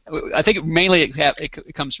want your. I think mainly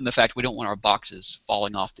it comes from the fact we don't want our boxes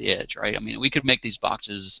falling off the edge, right? I mean, we could make these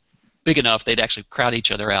boxes big enough they'd actually crowd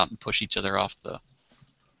each other out and push each other off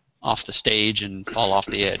the stage and fall off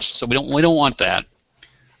the edge. So we don't want that.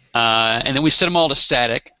 And then we set them all to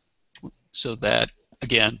static, so that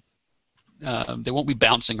again they won't be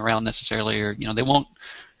bouncing around necessarily, or they won't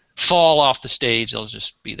fall off the stage. They'll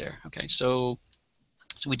just be there. Okay, so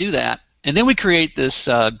we do that, and then we create this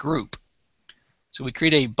group. So we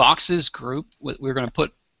create a boxes group. We're going to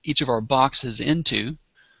put each of our boxes into,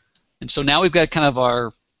 and so now we've got kind of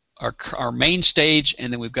our main stage,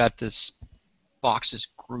 and then we've got this boxes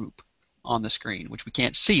group on the screen, which we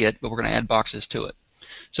can't see it, but we're going to add boxes to it.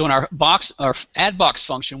 So in our add box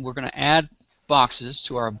function, we're going to add boxes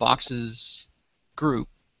to our boxes group,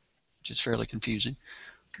 which is fairly confusing.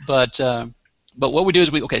 But what we do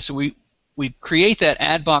is we create that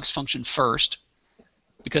add box function first,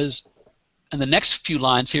 because in the next few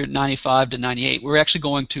lines here at 95 to 98, we're actually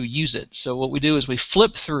going to use it. So what we do is we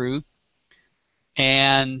flip through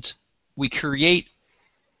and we create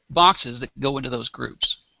boxes that go into those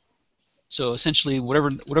groups. So essentially,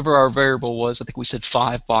 whatever our variable was, I think we said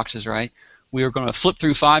 5 boxes, right? We are going to flip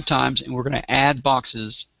through 5 times, and we're going to add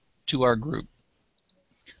boxes to our group.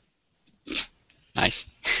 Nice.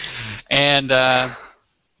 And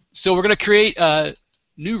so we're going to create a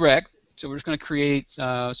new rect. So we're just going to create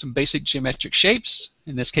some basic geometric shapes.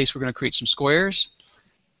 In this case, we're going to create some squares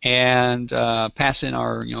and pass in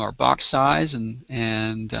our box size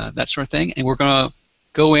and that sort of thing. And we're going to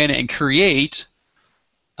go in and create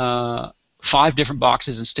 5 different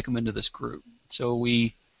boxes and stick them into this group. So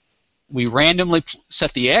we randomly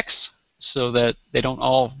set the X so that they don't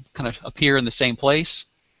all kind of appear in the same place,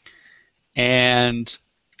 and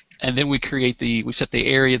then we set the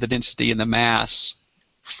area, the density, and the mass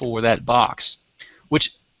for that box,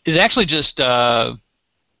 which is actually just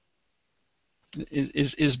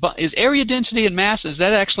is area, density, and mass. Is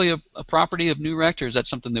that actually a property of NewRect, or is that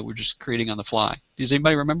something that we're just creating on the fly? Does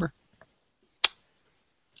anybody remember?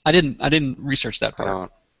 I didn't research that part.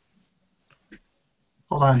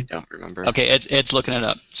 Hold on. I don't remember. Okay, Ed's looking it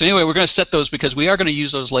up. So anyway, we're going to set those because we are going to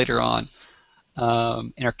use those later on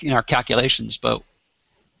in our calculations. But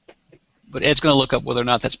Ed's going to look up whether or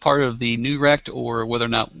not that's part of the NewRect or whether or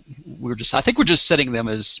not I think we're just setting them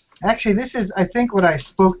as. Actually, this is I think what I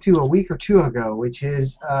spoke to a week or two ago, which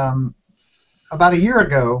is about a year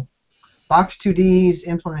ago, Box2D's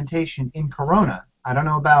implementation in Corona. I don't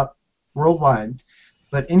know about worldwide,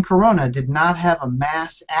 but in Corona did not have a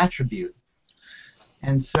mass attribute.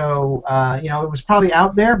 And so, it was probably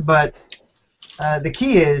out there, but the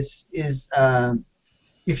key is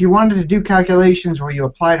if you wanted to do calculations where you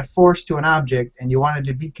applied a force to an object and you wanted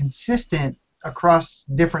to be consistent across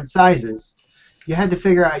different sizes, you had to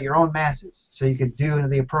figure out your own masses so you could do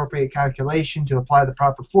the appropriate calculation to apply the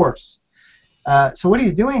proper force. So what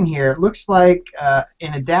he's doing here looks like an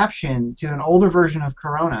adaptation to an older version of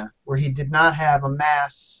Corona where he did not have a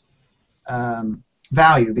mass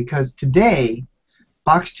value, because today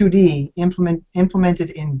Box2D implemented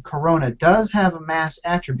in Corona does have a mass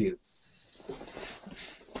attribute.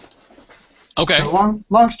 Okay. So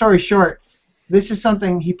long story short, this is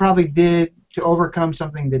something he probably did to overcome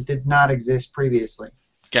something that did not exist previously.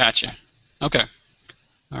 Gotcha. Okay.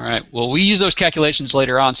 All right. Well, we use those calculations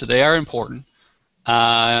later on, so they are important.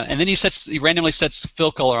 And then he randomly sets the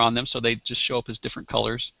fill color on them, so they just show up as different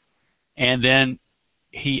colors. And then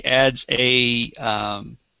he adds a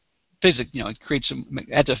adds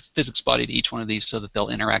a physics body to each one of these so that they'll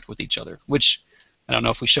interact with each other. Which I don't know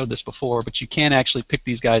if we showed this before, but you can actually pick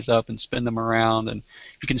these guys up and spin them around, and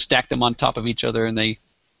you can stack them on top of each other, and they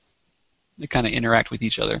kind of interact with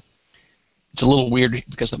each other. It's a little weird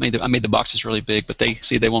because I made the boxes really big, but they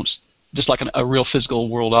won't, just like a real physical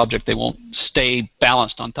world object, they won't stay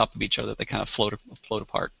balanced on top of each other. They kind of float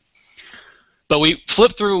apart. But we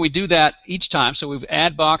flip through, we do that each time. So we've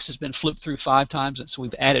add box has been flipped through 5 times, and so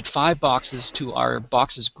we've added 5 boxes to our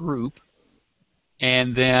boxes group,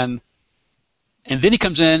 and then he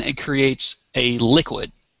comes in and creates a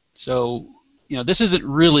liquid. So this isn't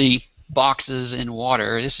really boxes in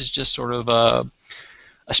water. This is just sort of a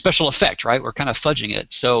special effect, right? We're kind of fudging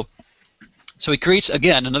it. So he creates,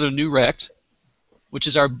 again, another new rect, which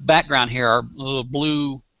is our background here, our little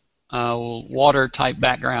blue water type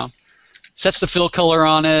background. Sets the fill color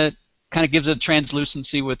on it, kind of gives it a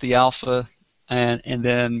translucency with the alpha, and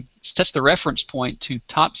then sets the reference point to the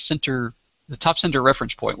top center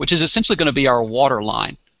reference point, which is essentially going to be our water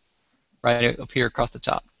line, right up here across the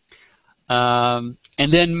top. And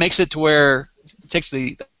then makes it to where it takes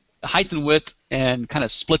the height and width and kind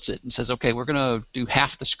of splits it and says, okay, we're going to do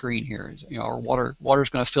half the screen here. Our water's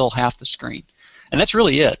going to fill half the screen, and that's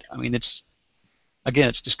really it. I mean, it's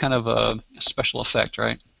just kind of a special effect,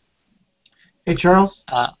 right? Hey, Charles?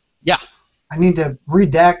 Yeah. I need to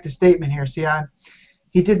redact the statement here. See,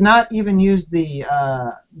 he did not even use the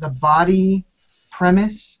body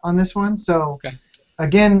premise on this one. So, okay.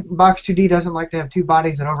 Again, Box2D doesn't like to have 2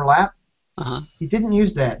 bodies that overlap. He didn't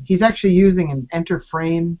use that. He's actually using an enter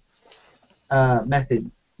frame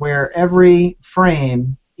method, where every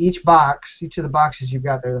frame, each of the boxes you've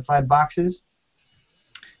got there, the 5 boxes,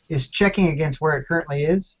 is checking against where it currently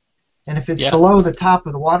is. And if it's below the top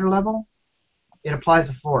of the water level, it applies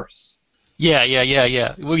a force. Yeah.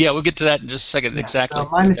 Well, we'll get to that in just a second. Yeah, exactly. So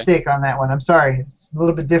my mistake on that one. I'm sorry. It's a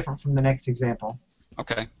little bit different from the next example.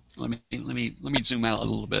 Okay. Let me zoom out a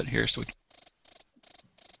little bit here so we can.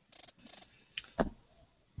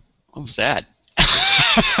 What was that?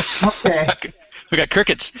 Okay. We got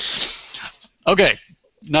crickets. Okay.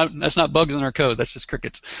 That's not bugs in our code. That's just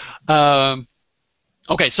crickets.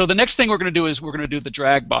 Okay, so the next thing we're going to do is we're going to do the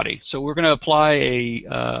drag body. So we're going to apply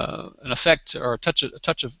an effect or a touch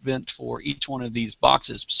event for each one of these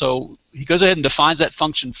boxes. So he goes ahead and defines that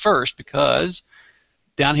function first, because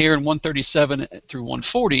down here in 137 through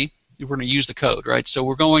 140, we're going to use the code, right? So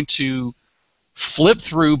we're going to flip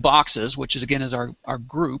through boxes, which is again is our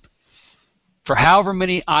group, for however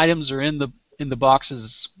many items are in the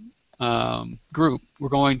boxes group. We're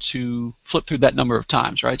going to flip through that number of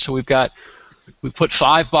times, right? So we put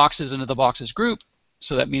 5 boxes into the boxes group,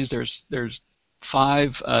 so that means there's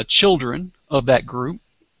 5 children of that group.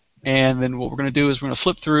 And then what we're going to do is we're going to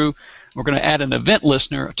flip through, we're going to add an event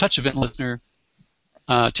listener, a touch event listener,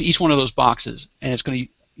 to each one of those boxes, and it's going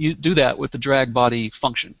to do that with the drag body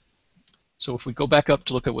function. So if we go back up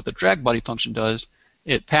to look at what the drag body function does,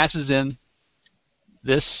 it passes in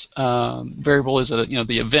this variable is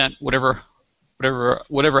the event, whatever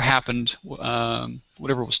happened,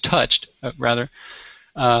 whatever was touched, rather.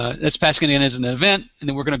 That's passing it in as an event, and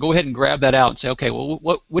then we're going to go ahead and grab that out and say, okay,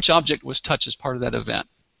 well, which object was touched as part of that event?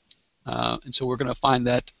 And so we're going to find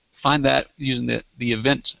that using the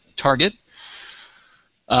event target.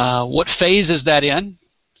 What phase is that in?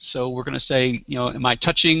 So we're going to say, am I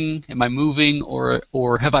touching, am I moving,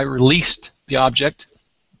 or have I released the object?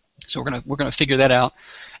 So we're going to figure that out.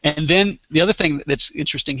 And then the other thing that's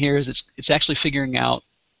interesting here is it's actually figuring out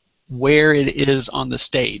where it is on the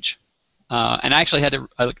stage. And I actually had to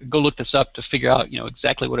go look this up to figure out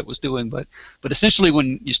exactly what it was doing. But essentially,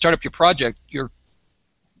 when you start up your project,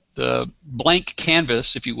 the blank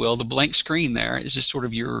canvas, if you will, the blank screen there is just sort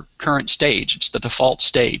of your current stage. It's the default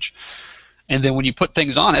stage. And then when you put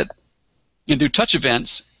things on it and do touch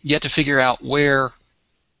events, you have to figure out where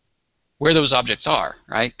those objects are,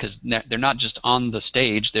 right? Because they're not just on the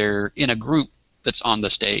stage, they're in a group that's on the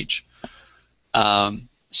stage.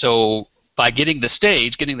 So by getting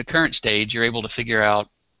the current stage, you're able to figure out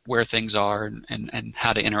where things are and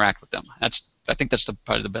how to interact with them. I think that's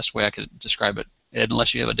probably the best way I could describe it, Ed,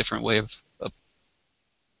 unless you have a different way of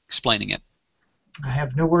explaining it. I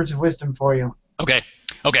have no words of wisdom for you. Okay.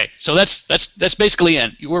 Okay. So that's basically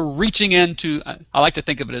it. We're reaching into. I like to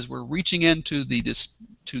think of it as we're reaching into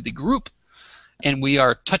the group, and we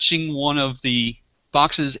are touching one of the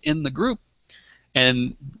boxes in the group,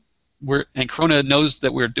 and Corona knows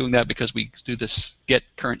that we're doing that because we do this get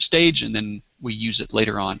current stage, and then we use it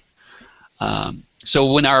later on.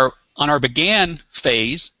 So on our began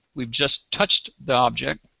phase, we've just touched the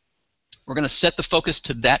object. We're going to set the focus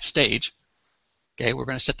to that stage. Okay, we're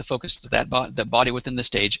going to set the focus to that body within the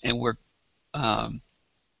stage, and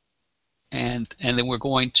and then we're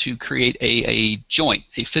going to create a joint,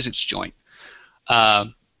 a physics joint.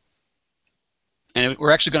 And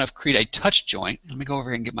we're actually going to create a touch joint. Let me go over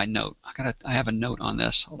here and get my note. I have a note on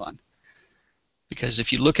this. Hold on. Because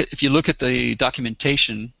if you look at the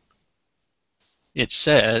documentation, it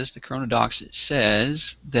says, the Corona Docs, it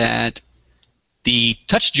says that the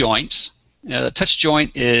touch joints, the touch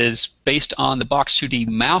joint is based on the Box2D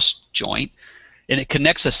mouse joint, and it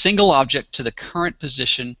connects a single object to the current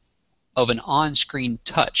position of an on-screen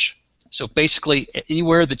touch. So basically,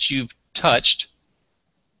 anywhere that you've touched,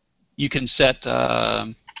 you can set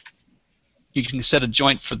a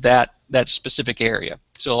joint for that specific area.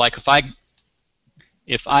 So like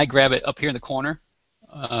if I grab it up here in the corner,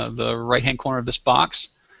 the right-hand corner of this box,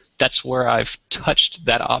 that's where I've touched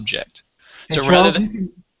that object. Hey, So Charles, rather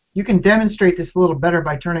than you can demonstrate this a little better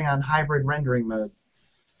by turning on hybrid rendering mode.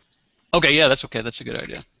 okay, yeah, that's okay. That's a good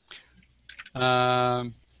idea.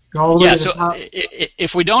 Go all the way Yeah, to the so top.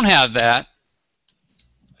 if we don't have that,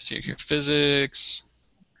 let's see here, physics.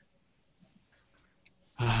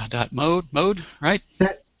 Mode, right?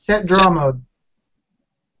 Set draw mode.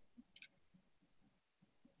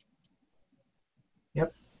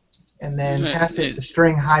 Yep. And then pass it to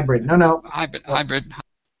string hybrid. No. Hybrid.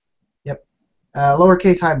 Yep.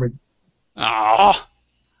 Lowercase hybrid. Oh,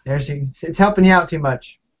 It's helping you out too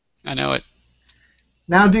much. I know it.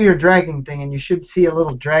 Now do your dragging thing, and you should see a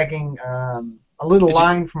little dragging, a little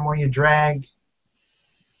line from where you drag.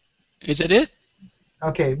 Is it it?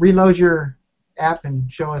 Okay, reload your app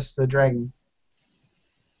and show us the dragging.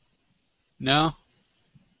 No.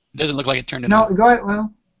 It doesn't look like it turned it No, on. go ahead.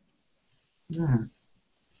 Well,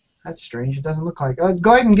 that's strange. It doesn't look like.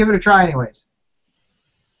 Go ahead and give it a try, anyways.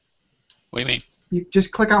 What do you mean? You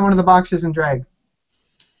just click on one of the boxes and drag.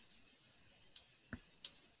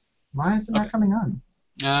 Why is it not coming on?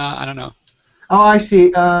 I don't know. Oh, I see.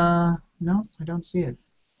 No, I don't see it.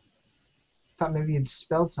 Thought maybe you'd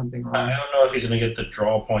spelled something wrong. I don't know if he's going to get the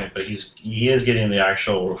draw point, but he is getting the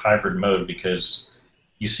actual hybrid mode because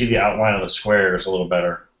you see the outline of the squares a little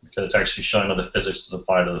better because it's actually showing all the physics that's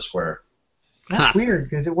applied to the square. That's weird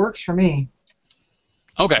because it works for me.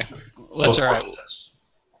 Okay, well, that's all right. Of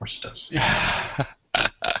course it does.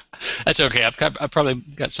 That's okay. I've probably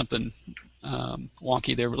got something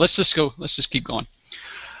wonky there, but let's just keep going.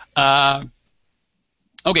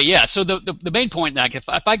 Okay, yeah. So the main point, like if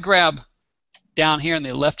I grab down here in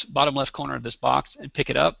the bottom left corner of this box and pick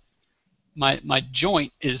it up, my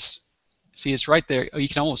joint is, see, it's right there. Oh, you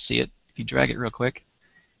can almost see it if you drag it real quick.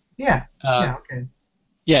 Yeah. Yeah. Okay.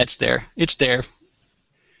 Yeah, it's there. It's there.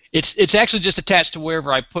 It's actually just attached to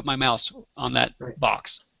wherever I put my mouse on that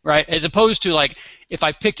box, right? As opposed to like if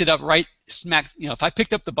I picked it up right smack, if I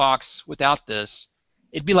picked up the box without this,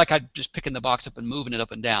 it'd be like I'm just picking the box up and moving it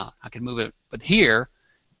up and down. I can move it, but here,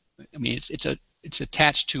 I mean, it's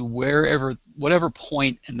attached to whatever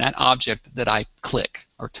point in that object that I click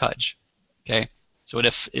or touch. Okay, so it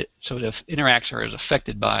interacts or is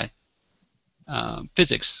affected by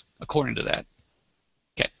physics according to that.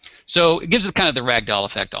 Okay, so it gives it kind of the ragdoll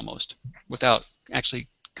effect almost, without actually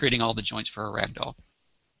creating all the joints for a ragdoll.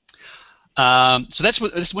 So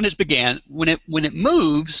that's when it began. When it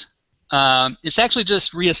moves, it's actually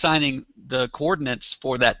just reassigning the coordinates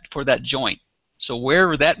for that joint. So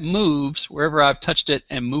wherever that moves, wherever I've touched it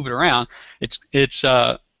and move it around, it's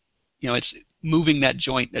moving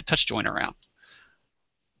that touch joint around,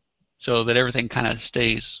 so that everything kind of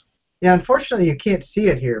stays. Yeah, unfortunately you can't see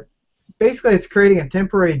it here. Basically, it's creating a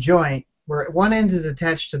temporary joint where one end is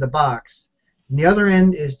attached to the box, and the other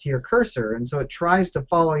end is to your cursor, and so it tries to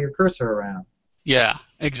follow your cursor around. Yeah,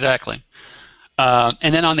 exactly.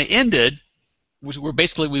 And then on the ended, we're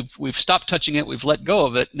basically we've stopped touching it, we've let go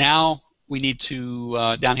of it. Now we need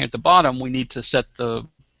to down here at the bottom, we need to set the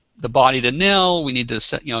body to nil. We need to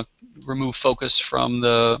set remove focus from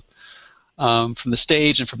the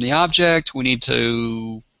stage and from the object. We need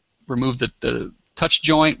to remove the touch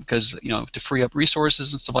joint because to free up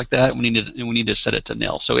resources and stuff like that. We need to set it to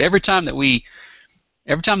nil. So every time that we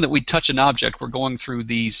touch an object, we're going through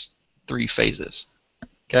these three phases.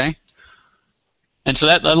 Okay. And so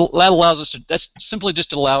that allows us to. That's simply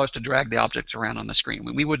just to allow us to drag the objects around on the screen.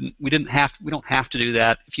 We don't have to do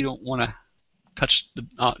that. If you don't want to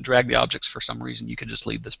drag the objects for some reason, you could just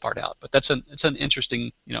leave this part out. But it's an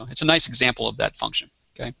interesting, it's a nice example of that function.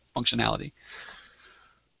 Okay, functionality.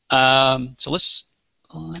 So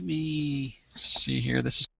let me see here.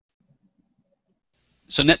 This is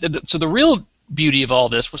so the real beauty of all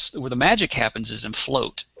this, where the magic happens, is in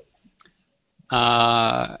float.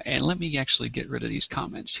 And let me actually get rid of these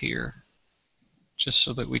comments here, just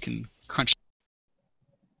so that we can crunch.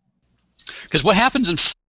 Because what happens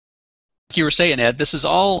like you were saying, Ed, this is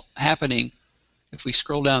all happening. If we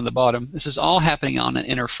scroll down to the bottom, this is all happening on an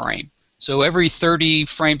inner frame. So every 30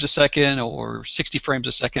 frames a second or 60 frames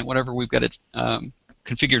a second, whatever we've got it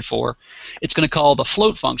configured for, it's going to call the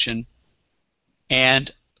float function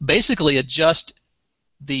and basically adjust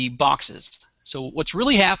the boxes. So what's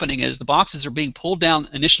really happening is the boxes are being pulled down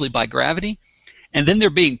initially by gravity, and then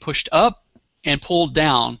they're being pushed up and pulled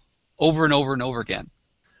down over and over and over again,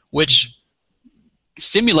 which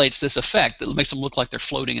simulates this effect that makes them look like they're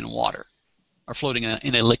floating in water or floating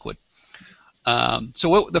in a liquid.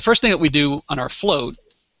 So the first thing that we do on our float,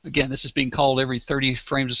 again, this is being called every 30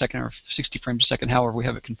 frames a second or 60 frames a second, however we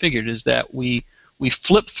have it configured, is that we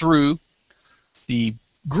flip through the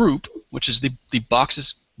group, which is the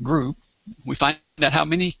boxes group. We find out how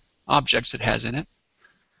many objects it has in it,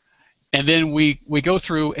 and then we go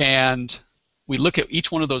through and we look at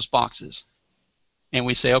each one of those boxes, and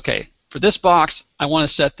we say, okay, for this box, I want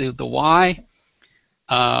to set the Y.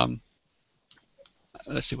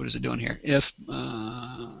 Let's see, what is it doing here?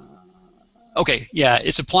 Okay, yeah,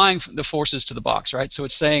 it's applying the forces to the box, right? So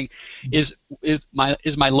it's saying, is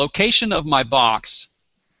my location of my box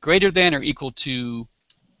greater than or equal to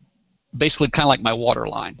basically kind of like my water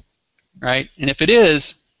line, right? And if it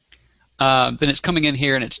is, then it's coming in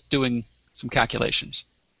here and it's doing some calculations.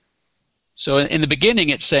 So in the beginning,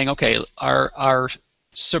 it's saying, okay, our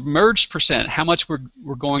submerged percent, how much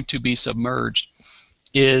we're going to be submerged,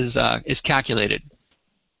 is calculated.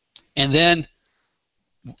 And then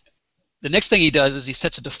the next thing he does is he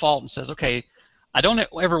sets a default and says, okay, I don't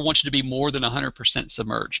ever want you to be more than 100%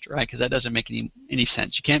 submerged, right? Because that doesn't make any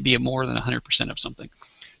sense. You can't be more than 100% of something.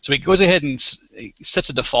 So he goes ahead and sets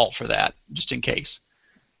a default for that, just in case.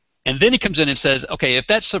 And then he comes in and says, okay, if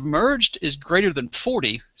that submerged is greater than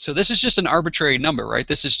 40, so this is just an arbitrary number, right?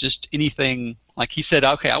 This is just anything, like he said,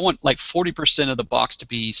 okay, I want like 40% of the box to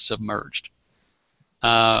be submerged.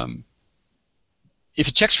 If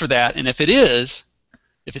it checks for that, and if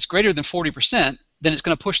it's greater than 40%, then it's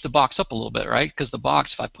going to push the box up a little bit, right? Because the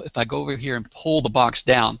box, if I go over here and pull the box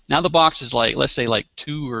down, now the box is like, let's say like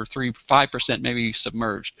 2 or 3, 5% maybe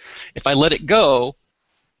submerged. If I let it go,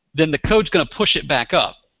 then the code's going to push it back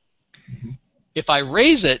up. If I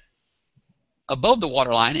raise it above the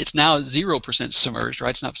water line, it's now 0% submerged,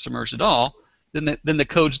 right? It's not submerged at all. Then the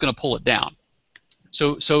code's going to pull it down.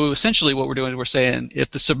 So essentially what we're doing is we're saying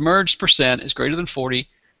if the submerged percent is greater than 40,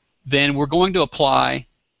 then we're going to apply,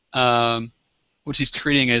 which he's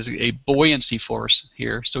creating as a buoyancy force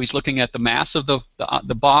here. So he's looking at the mass of the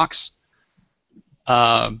box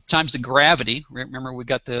times the gravity. Remember, we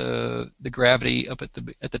got the gravity up at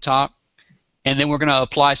the top, and then we're going to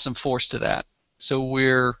apply some force to that. So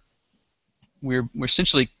we're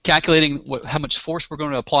essentially calculating how much force we're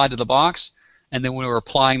going to apply to the box, and then we're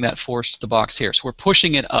applying that force to the box here. So we're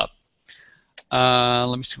pushing it up.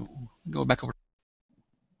 Let me see. Go back over.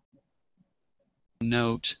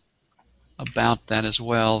 Note about that as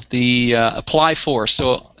well. The apply force.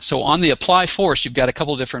 So on the apply force, you've got a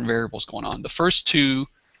couple of different variables going on. The first two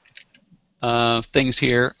things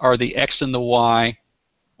here are the x and the y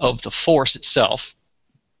of the force itself,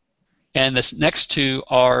 and this next two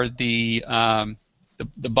are the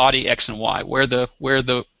body x and y,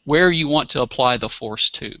 where you want to apply the force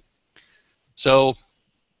to. So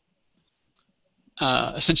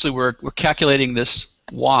essentially, we're calculating this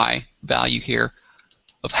y value here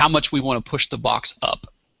of how much we want to push the box up.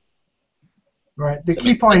 Right. The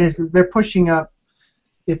key point is they're pushing up.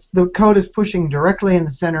 The code is pushing directly in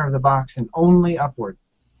the center of the box and only upward.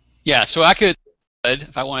 Yeah. So I could,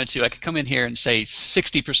 if I wanted to, I could come in here and say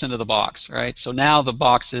 60% of the box, right? So now the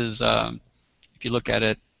box is, if you look at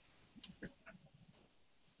it,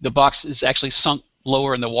 the box is actually sunk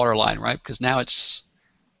lower in the water line, right? Because now it's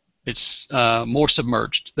more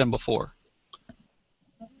submerged than before.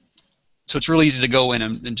 So it's really easy to go in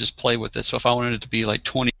and just play with it. So if I wanted it to be like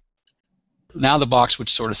 20, now the box would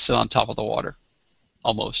sort of sit on top of the water,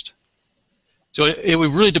 almost. So it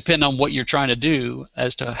would really depend on what you're trying to do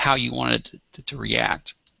as to how you want it to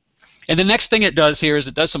react. And the next thing it does here is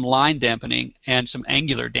it does some line dampening and some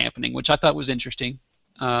angular dampening, which I thought was interesting,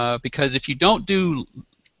 because if you don't do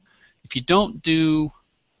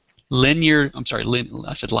linear, I'm sorry,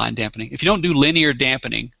 I said line dampening. If you don't do linear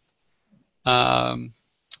dampening,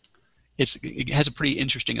 it has a pretty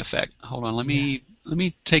interesting effect. Hold on, let me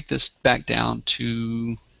take this back down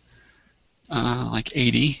to like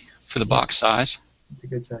 80 for the box size. It's a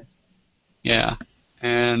good size. Yeah,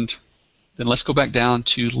 and then let's go back down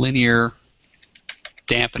to linear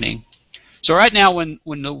dampening. So right now, when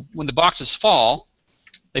the boxes fall,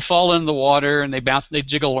 they fall into the water and they bounce, they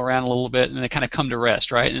jiggle around a little bit, and they kind of come to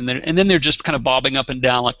rest, right? And then they're just kind of bobbing up and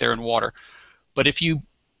down like they're in water. But if you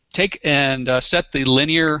take and set the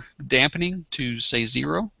linear dampening to say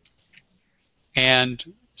 0 and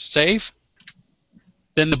save,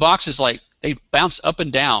 then the boxes they bounce up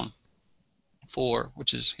and down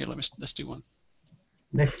which is here. Let's do one.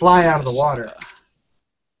 They fly out of the water.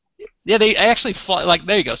 Yeah, they actually fly. Like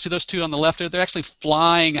there you go. See those two on the left there? They're actually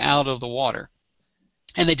flying out of the water,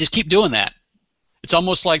 and they just keep doing that. It's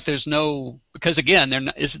almost like there's no, because again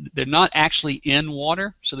they're not actually in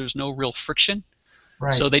water, so there's no real friction.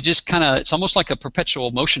 Right. So they just kind of, it's almost like a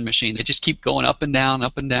perpetual motion machine. They just keep going up and down,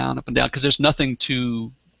 up and down, up and down, because there's nothing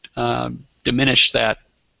to diminish that.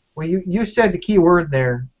 Well, you said the key word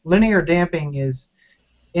there. Linear damping is,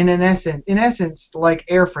 in essence, like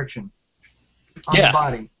air friction on the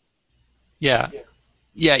body. Yeah.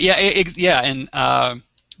 And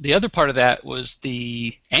the other part of that was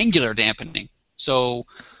the angular dampening. So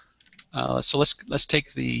let's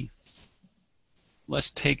take the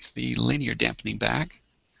linear dampening back,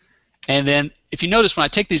 and then if you notice when I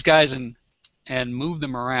take these guys and move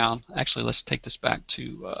them around, actually let's take this back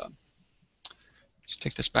to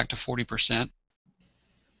 40%.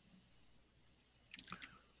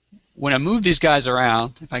 When I move these guys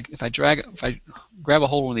around, if I grab a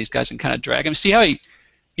hold of one of these guys and kind of drag him, see how he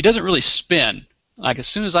doesn't really spin. Like as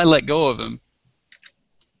soon as I let go of him,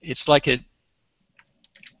 it's like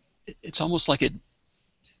it's almost like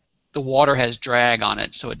the water has drag on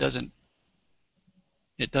it, so it doesn't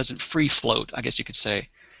free float, I guess you could say.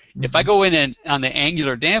 Mm-hmm. If I go in and on the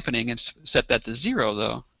angular dampening and set that to 0,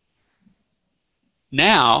 though,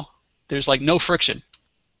 now there's like no friction.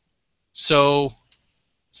 So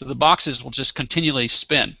the boxes will just continually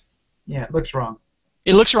spin. Yeah, it looks wrong.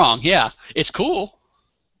 It looks wrong, yeah. It's cool.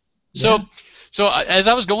 Yeah. So as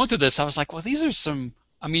I was going through this, I was like, well, these are some,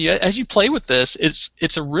 I mean, as you play with this,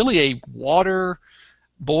 it's really a water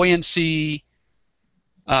buoyancy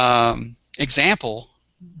example,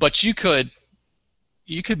 but you could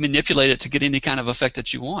manipulate it to get any kind of effect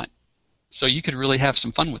that you want. So you could really have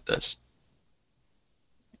some fun with this.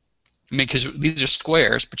 I mean, because these are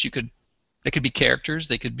squares, but they could be characters,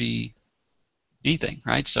 they could be anything,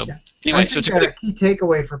 right? So anyway, so it's a key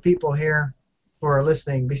takeaway for people here who are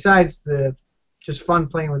listening, besides the just fun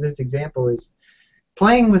playing with this example, is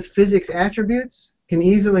playing with physics attributes can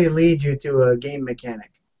easily lead you to a game mechanic.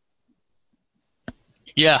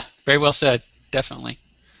 Yeah, very well said. Definitely.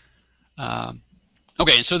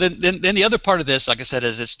 Okay, and so then the other part of this, like I said,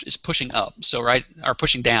 is pushing up. So right, or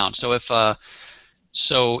pushing down. So if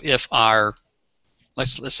our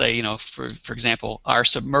let's say, you know, for example, our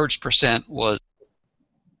submerged percent was,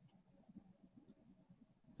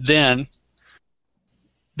 then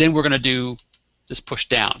we're going to do this push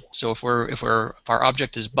down. So if our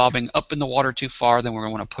object is bobbing up in the water too far, then we're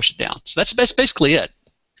going to want to push it down. So that's basically it.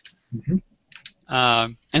 Mm-hmm.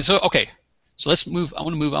 And so okay, so let's move. I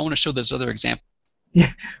want to show this other example.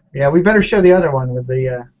 Yeah, we better show the other one with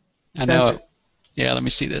the. I know. Yeah, let me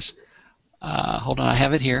see this. Hold on, I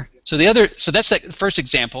have it here. So that's the first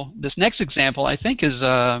example. This next example, I think, is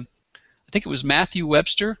I think it was Matthew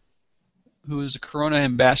Webster, who is a Corona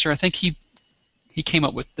ambassador. I think he came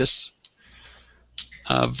up with this.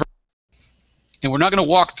 And we're not going to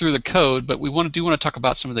walk through the code, but we do want to talk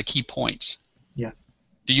about some of the key points. Yeah.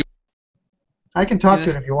 Do you? I can talk to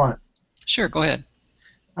it if you want. Sure, go ahead.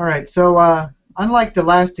 All right. So unlike the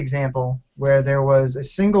last example, where there was a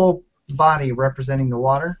single body representing the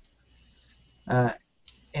water, and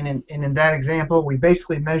in that example, we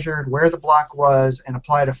basically measured where the block was and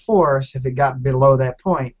applied a force if it got below that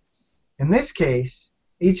point. In this case,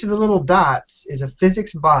 each of the little dots is a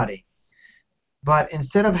physics body. But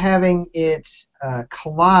instead of having it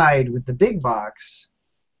collide with the big box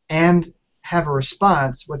and have a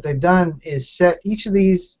response, what they've done is set each of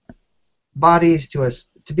these bodies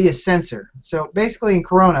to be a sensor. So basically in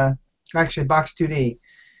Corona, actually Box 2D,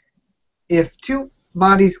 if two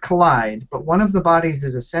bodies collide, but one of the bodies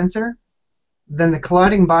is a sensor, then the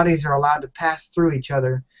colliding bodies are allowed to pass through each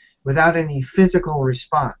other without any physical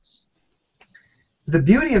response. the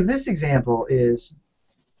beauty of this example is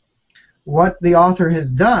what the author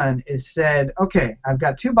has done is said, okay, I've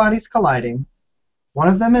got two bodies colliding. One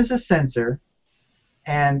of them is a sensor,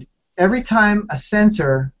 and every time a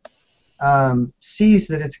sensor sees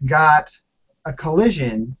that it's got a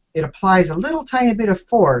collision, it applies a little tiny bit of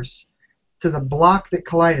force to the block that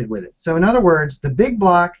collided with it. So in other words, the big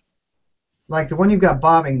block, like the one you've got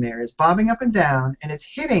bobbing there, is bobbing up and down, and it's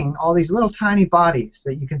hitting all these little tiny bodies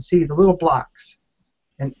that you can see, the little blocks.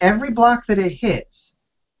 And every block that it hits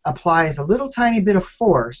applies a little tiny bit of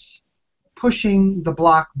force, pushing the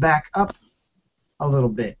block back up a little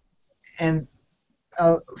bit. And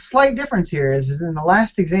a slight difference here is in the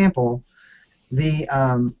last example,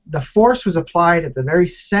 the force was applied at the very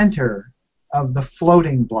center of the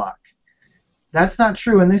floating block. That's not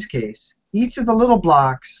true in this case. Each of the little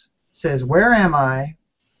blocks says, where am I?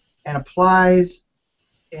 And applies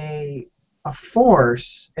a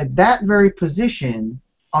force at that very position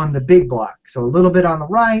on the big block. So a little bit on the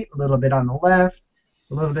right, a little bit on the left,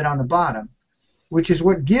 a little bit on the bottom, which is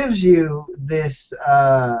what gives you this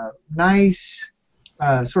nice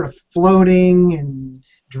sort of floating and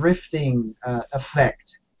drifting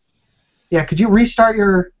effect. Yeah, could you restart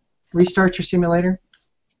your simulator?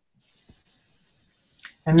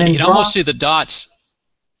 And then you can almost see the dots.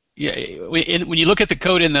 Yeah, when you look at the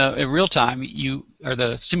code in real time, or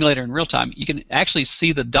the simulator in real time, you can actually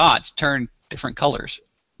see the dots turn different colors.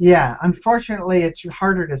 Yeah, unfortunately, it's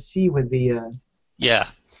harder to see with the. Yeah,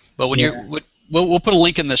 but when we'll put a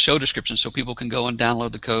link in the show description so people can go and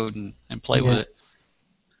download the code and play with it.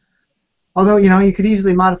 Although you could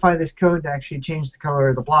easily modify this code to actually change the color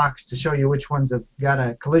of the blocks to show you which ones have got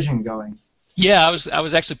a collision going. Yeah, I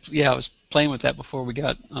was playing with that before we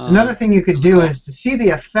got. Another thing you could do is to see the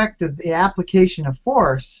effect of the application of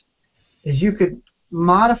force. Is you could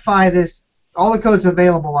modify this. All the code's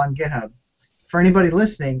available on GitHub. For anybody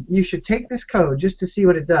listening, you should take this code just to see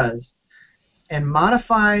what it does, and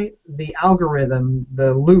modify the algorithm,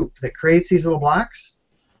 the loop that creates these little blocks,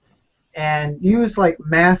 and use like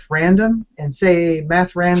math random and say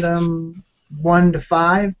math random 1 to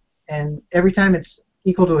 5, and every time it's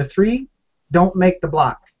equal to a 3, don't make the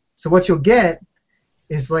block. So what you'll get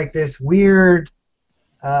is like this weird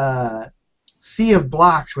sea of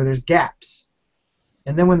blocks where there's gaps.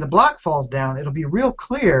 And then when the block falls down, it'll be real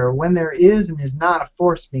clear when there is and is not a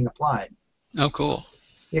force being applied. Oh, cool.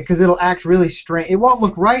 Yeah, because it'll act really strange. It won't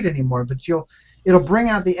look right anymore, but it'll bring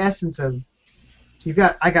out the essence of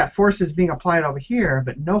I got forces being applied over here,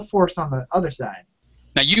 but no force on the other side.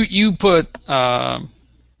 Now you put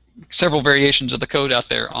several variations of the code out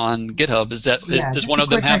there on GitHub. Does one of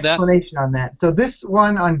them have that? Explanation on that. So this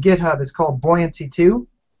one on GitHub is called Buoyancy 2.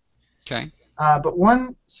 Okay. But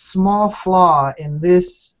one small flaw in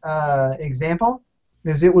this example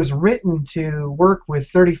is it was written to work with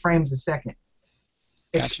 30 frames a second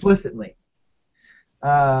explicitly,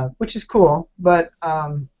 which is cool. But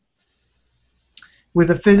with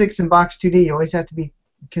the physics in Box 2D, you always have to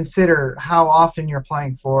consider how often you're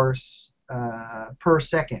applying force per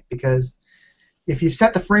second, because if you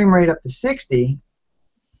set the frame rate up to 60,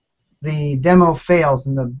 the demo fails,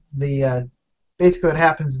 and basically what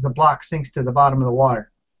happens is the block sinks to the bottom of the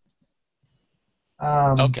water.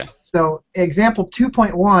 Okay. So example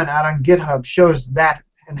 2.1 out on GitHub shows that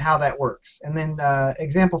and how that works. And then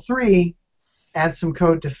example 3 adds some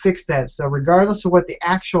code to fix that. So regardless of what the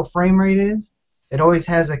actual frame rate is, it always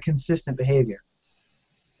has a consistent behavior.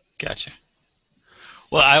 Gotcha.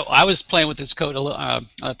 Well, I was playing with this code,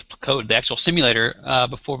 the actual simulator,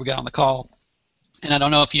 before we got on the call, and I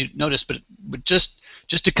don't know if you noticed, but just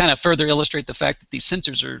to kind of further illustrate the fact that these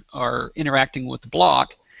sensors are interacting with the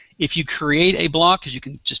block, if you create a block, because you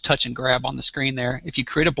can just touch and grab on the screen there, if you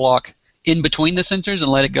create a block in between the sensors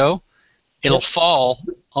and let it go, it'll fall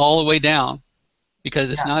all the way down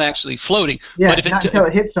because it's not actually floating. Yeah, but if not until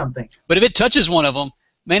it hits something. But if it touches one of them,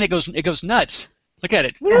 man, it goes nuts. Look at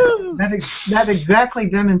it. Yeah, that exactly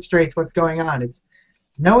demonstrates what's going on. It's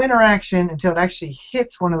no interaction until it actually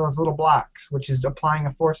hits one of those little blocks, which is applying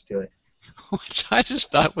a force to it. Which I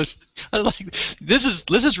just thought was like, this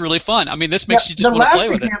is really fun. I mean, this makes you just want to play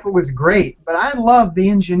with it. The last example was great, but I love the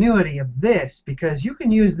ingenuity of this because you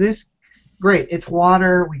can use this. Great, it's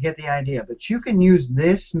water. We get the idea, but you can use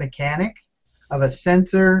this mechanic of a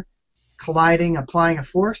sensor colliding, applying a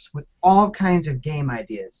force with all kinds of game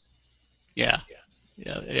ideas. Yeah.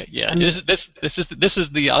 This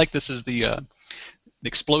is the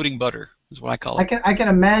exploding butter is what I call it. I can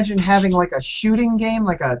imagine having like a shooting game,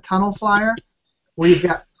 like a tunnel flyer, where you've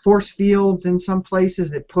got force fields in some places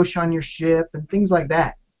that push on your ship and things like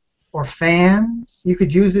that, or fans. You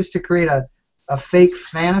could use this to create a a fake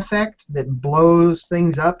fan effect that blows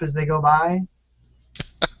things up as they go by.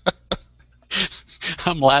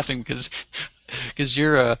 I'm laughing because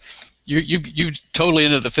you're totally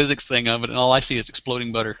into the physics thing of it, and all I see is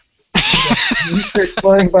exploding butter. Yeah, Mr.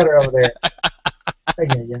 Exploding Butter over there.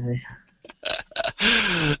 Okay.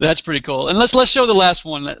 That's pretty cool. And let's show the last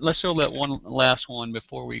one. Let's show that one last one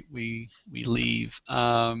before we leave.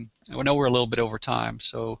 I know we're a little bit over time,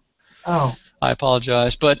 so Oh, I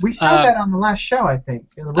apologize. But we showed that on the last show, I think.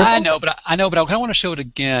 I know, but I kind of want to show it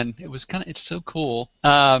again. It's so cool.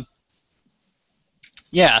 Yeah.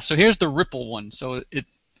 So here's the ripple one. So it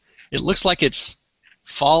looks like it's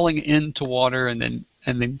falling into water and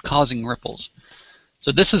then causing ripples.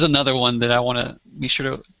 So this is another one that I want to be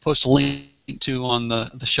sure to post a link to on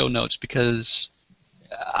the show notes because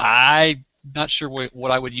I'm not sure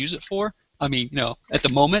what I would use it for. I mean, at the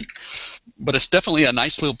moment, but it's definitely a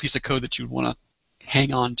nice little piece of code that you'd want to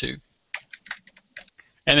hang on to.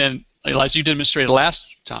 And then, as you demonstrated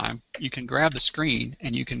last time, you can grab the screen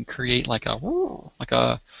and you can create almost like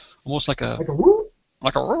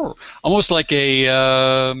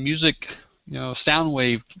a music, sound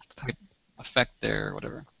wave type effect there or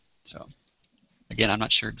whatever. So again, I'm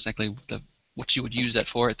not sure exactly what you would use that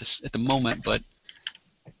for at the moment, but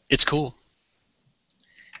it's cool.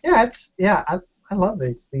 Yeah, I love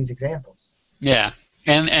these examples. Yeah,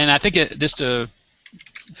 and I think for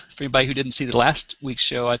anybody who didn't see the last week's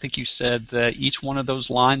show, I think you said that each one of those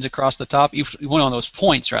lines across the top, one of those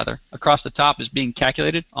points rather, across the top is being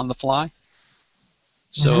calculated on the fly.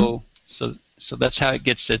 So so that's how it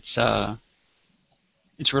gets its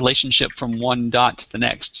relationship from one dot to the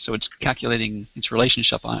next. So it's calculating its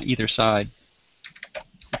relationship on either side,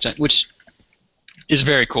 which is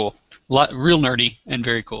very cool. Real nerdy and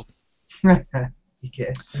very cool.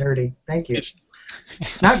 Yes, nerdy. Thank you.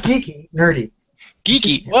 Not geeky, nerdy.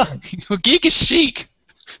 Geeky. Well, geek is chic.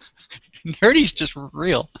 Nerdy's just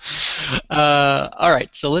real. All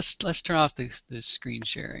right, so let's turn off the screen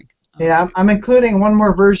sharing. Yeah, I'm including one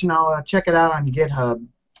more version. I'll check it out on GitHub.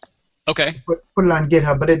 Okay. Put it on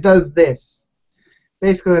GitHub, but it does this.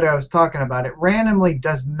 Basically what I was talking about. It randomly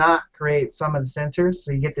does not create some of the sensors,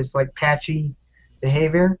 so you get this like patchy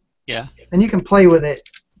behavior. Yeah. And you can play with it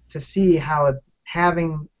to see how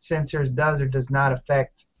having sensors does or does not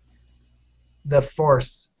affect the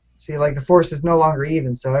force. See, like the force is no longer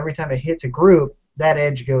even, so every time it hits a group, that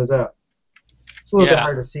edge goes up. It's a little bit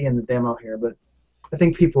hard to see in the demo here, but I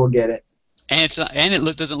think people will get it. And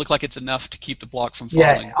doesn't look like it's enough to keep the block from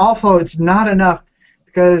falling. Yeah, although it's not enough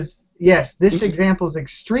because, yes, this example is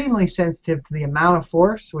extremely sensitive to the amount of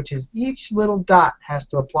force, which is each little dot has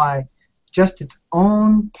to apply just its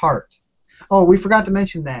own part. Oh, we forgot to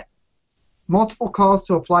mention that. Multiple calls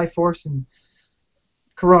to apply force in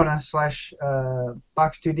Corona /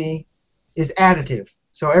 Box2D is additive.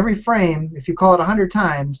 So every frame, if you call it 100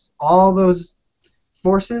 times, all those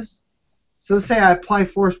forces, so let's say I apply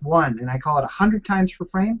force 1 and I call it 100 times per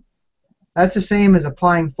frame, that's the same as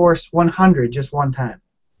applying force 100 just one time.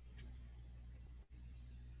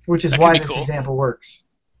 Which is why this example works.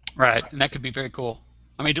 Right, and that could be very cool.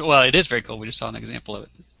 I mean, well, it is very cool. We just saw an example of it.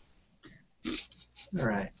 All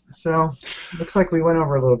right. So, looks like we went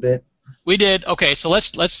over a little bit. We did. Okay, so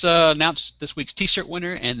let's announce this week's T-shirt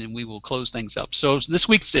winner, and then we will close things up. So this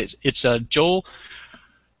week's it's Joel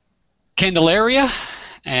Candelaria,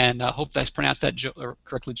 and I hope I pronounced that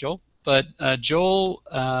correctly, Joel. But Joel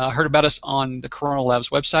heard about us on the Corona Labs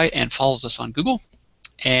website and follows us on Google,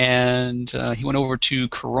 and he went over to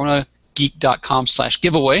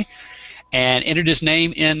coronageek.com/giveaway and entered his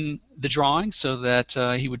name in the drawing so that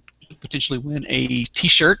he would potentially win a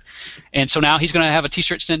T-shirt. And so now he's going to have a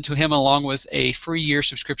T-shirt sent to him along with a free year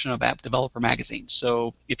subscription of App Developer Magazine.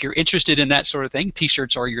 So if you're interested in that sort of thing,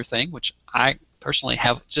 T-shirts are your thing, which I personally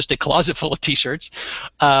have just a closet full of T-shirts.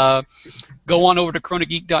 Go on over to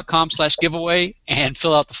coronageek.com/giveaway and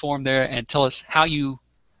fill out the form there and tell us how you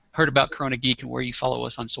heard about Corona Geek and where you follow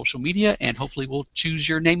us on social media, and hopefully we'll choose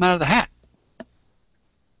your name out of the hat.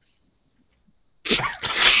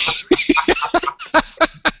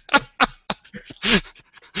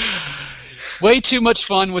 Way too much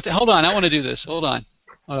fun with it. Hold on, I want to do this. Hold on.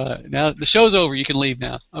 Now the show's over. You can leave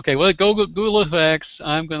now. Okay, well, go Google Effects.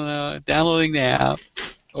 I'm downloading the app,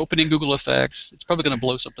 opening Google Effects. It's probably gonna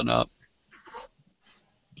blow something up.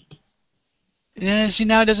 Yeah, see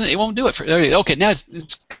now it won't do it for. Okay, now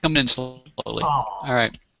it's coming in slowly. All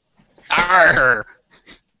right. Arr.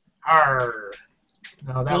 Arr.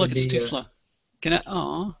 No, that oh, would look, it's be, too slow. Can I?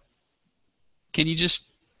 Oh. Can you just?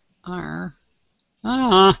 Arr.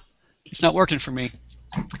 Ah. It's not working for me.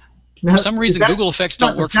 No, for some reason, Google Effects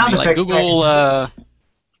don't work for me. Like Google.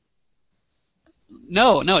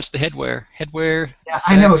 No, it's the headwear. Headwear. Yeah,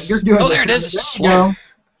 I know effects. you're doing. Oh, there it is. There you Slow.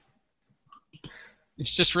 go.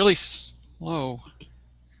 It's just really slow.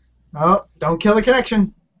 Oh, don't kill the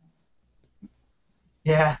connection.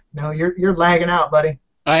 Yeah, no, you're lagging out, buddy.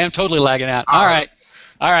 I am totally lagging out. All right,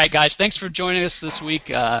 guys. Thanks for joining us this week.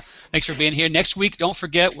 Thanks for being here. Next week, don't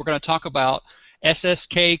forget, we're going to talk about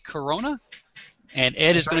SSK Corona, and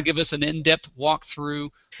Ed is going to give us an in-depth walkthrough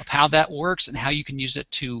of how that works and how you can use it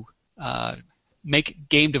to make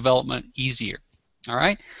game development easier. All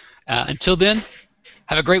right. Until then,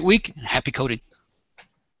 have a great week and happy coding.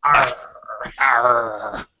 Arr.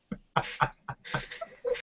 Arr.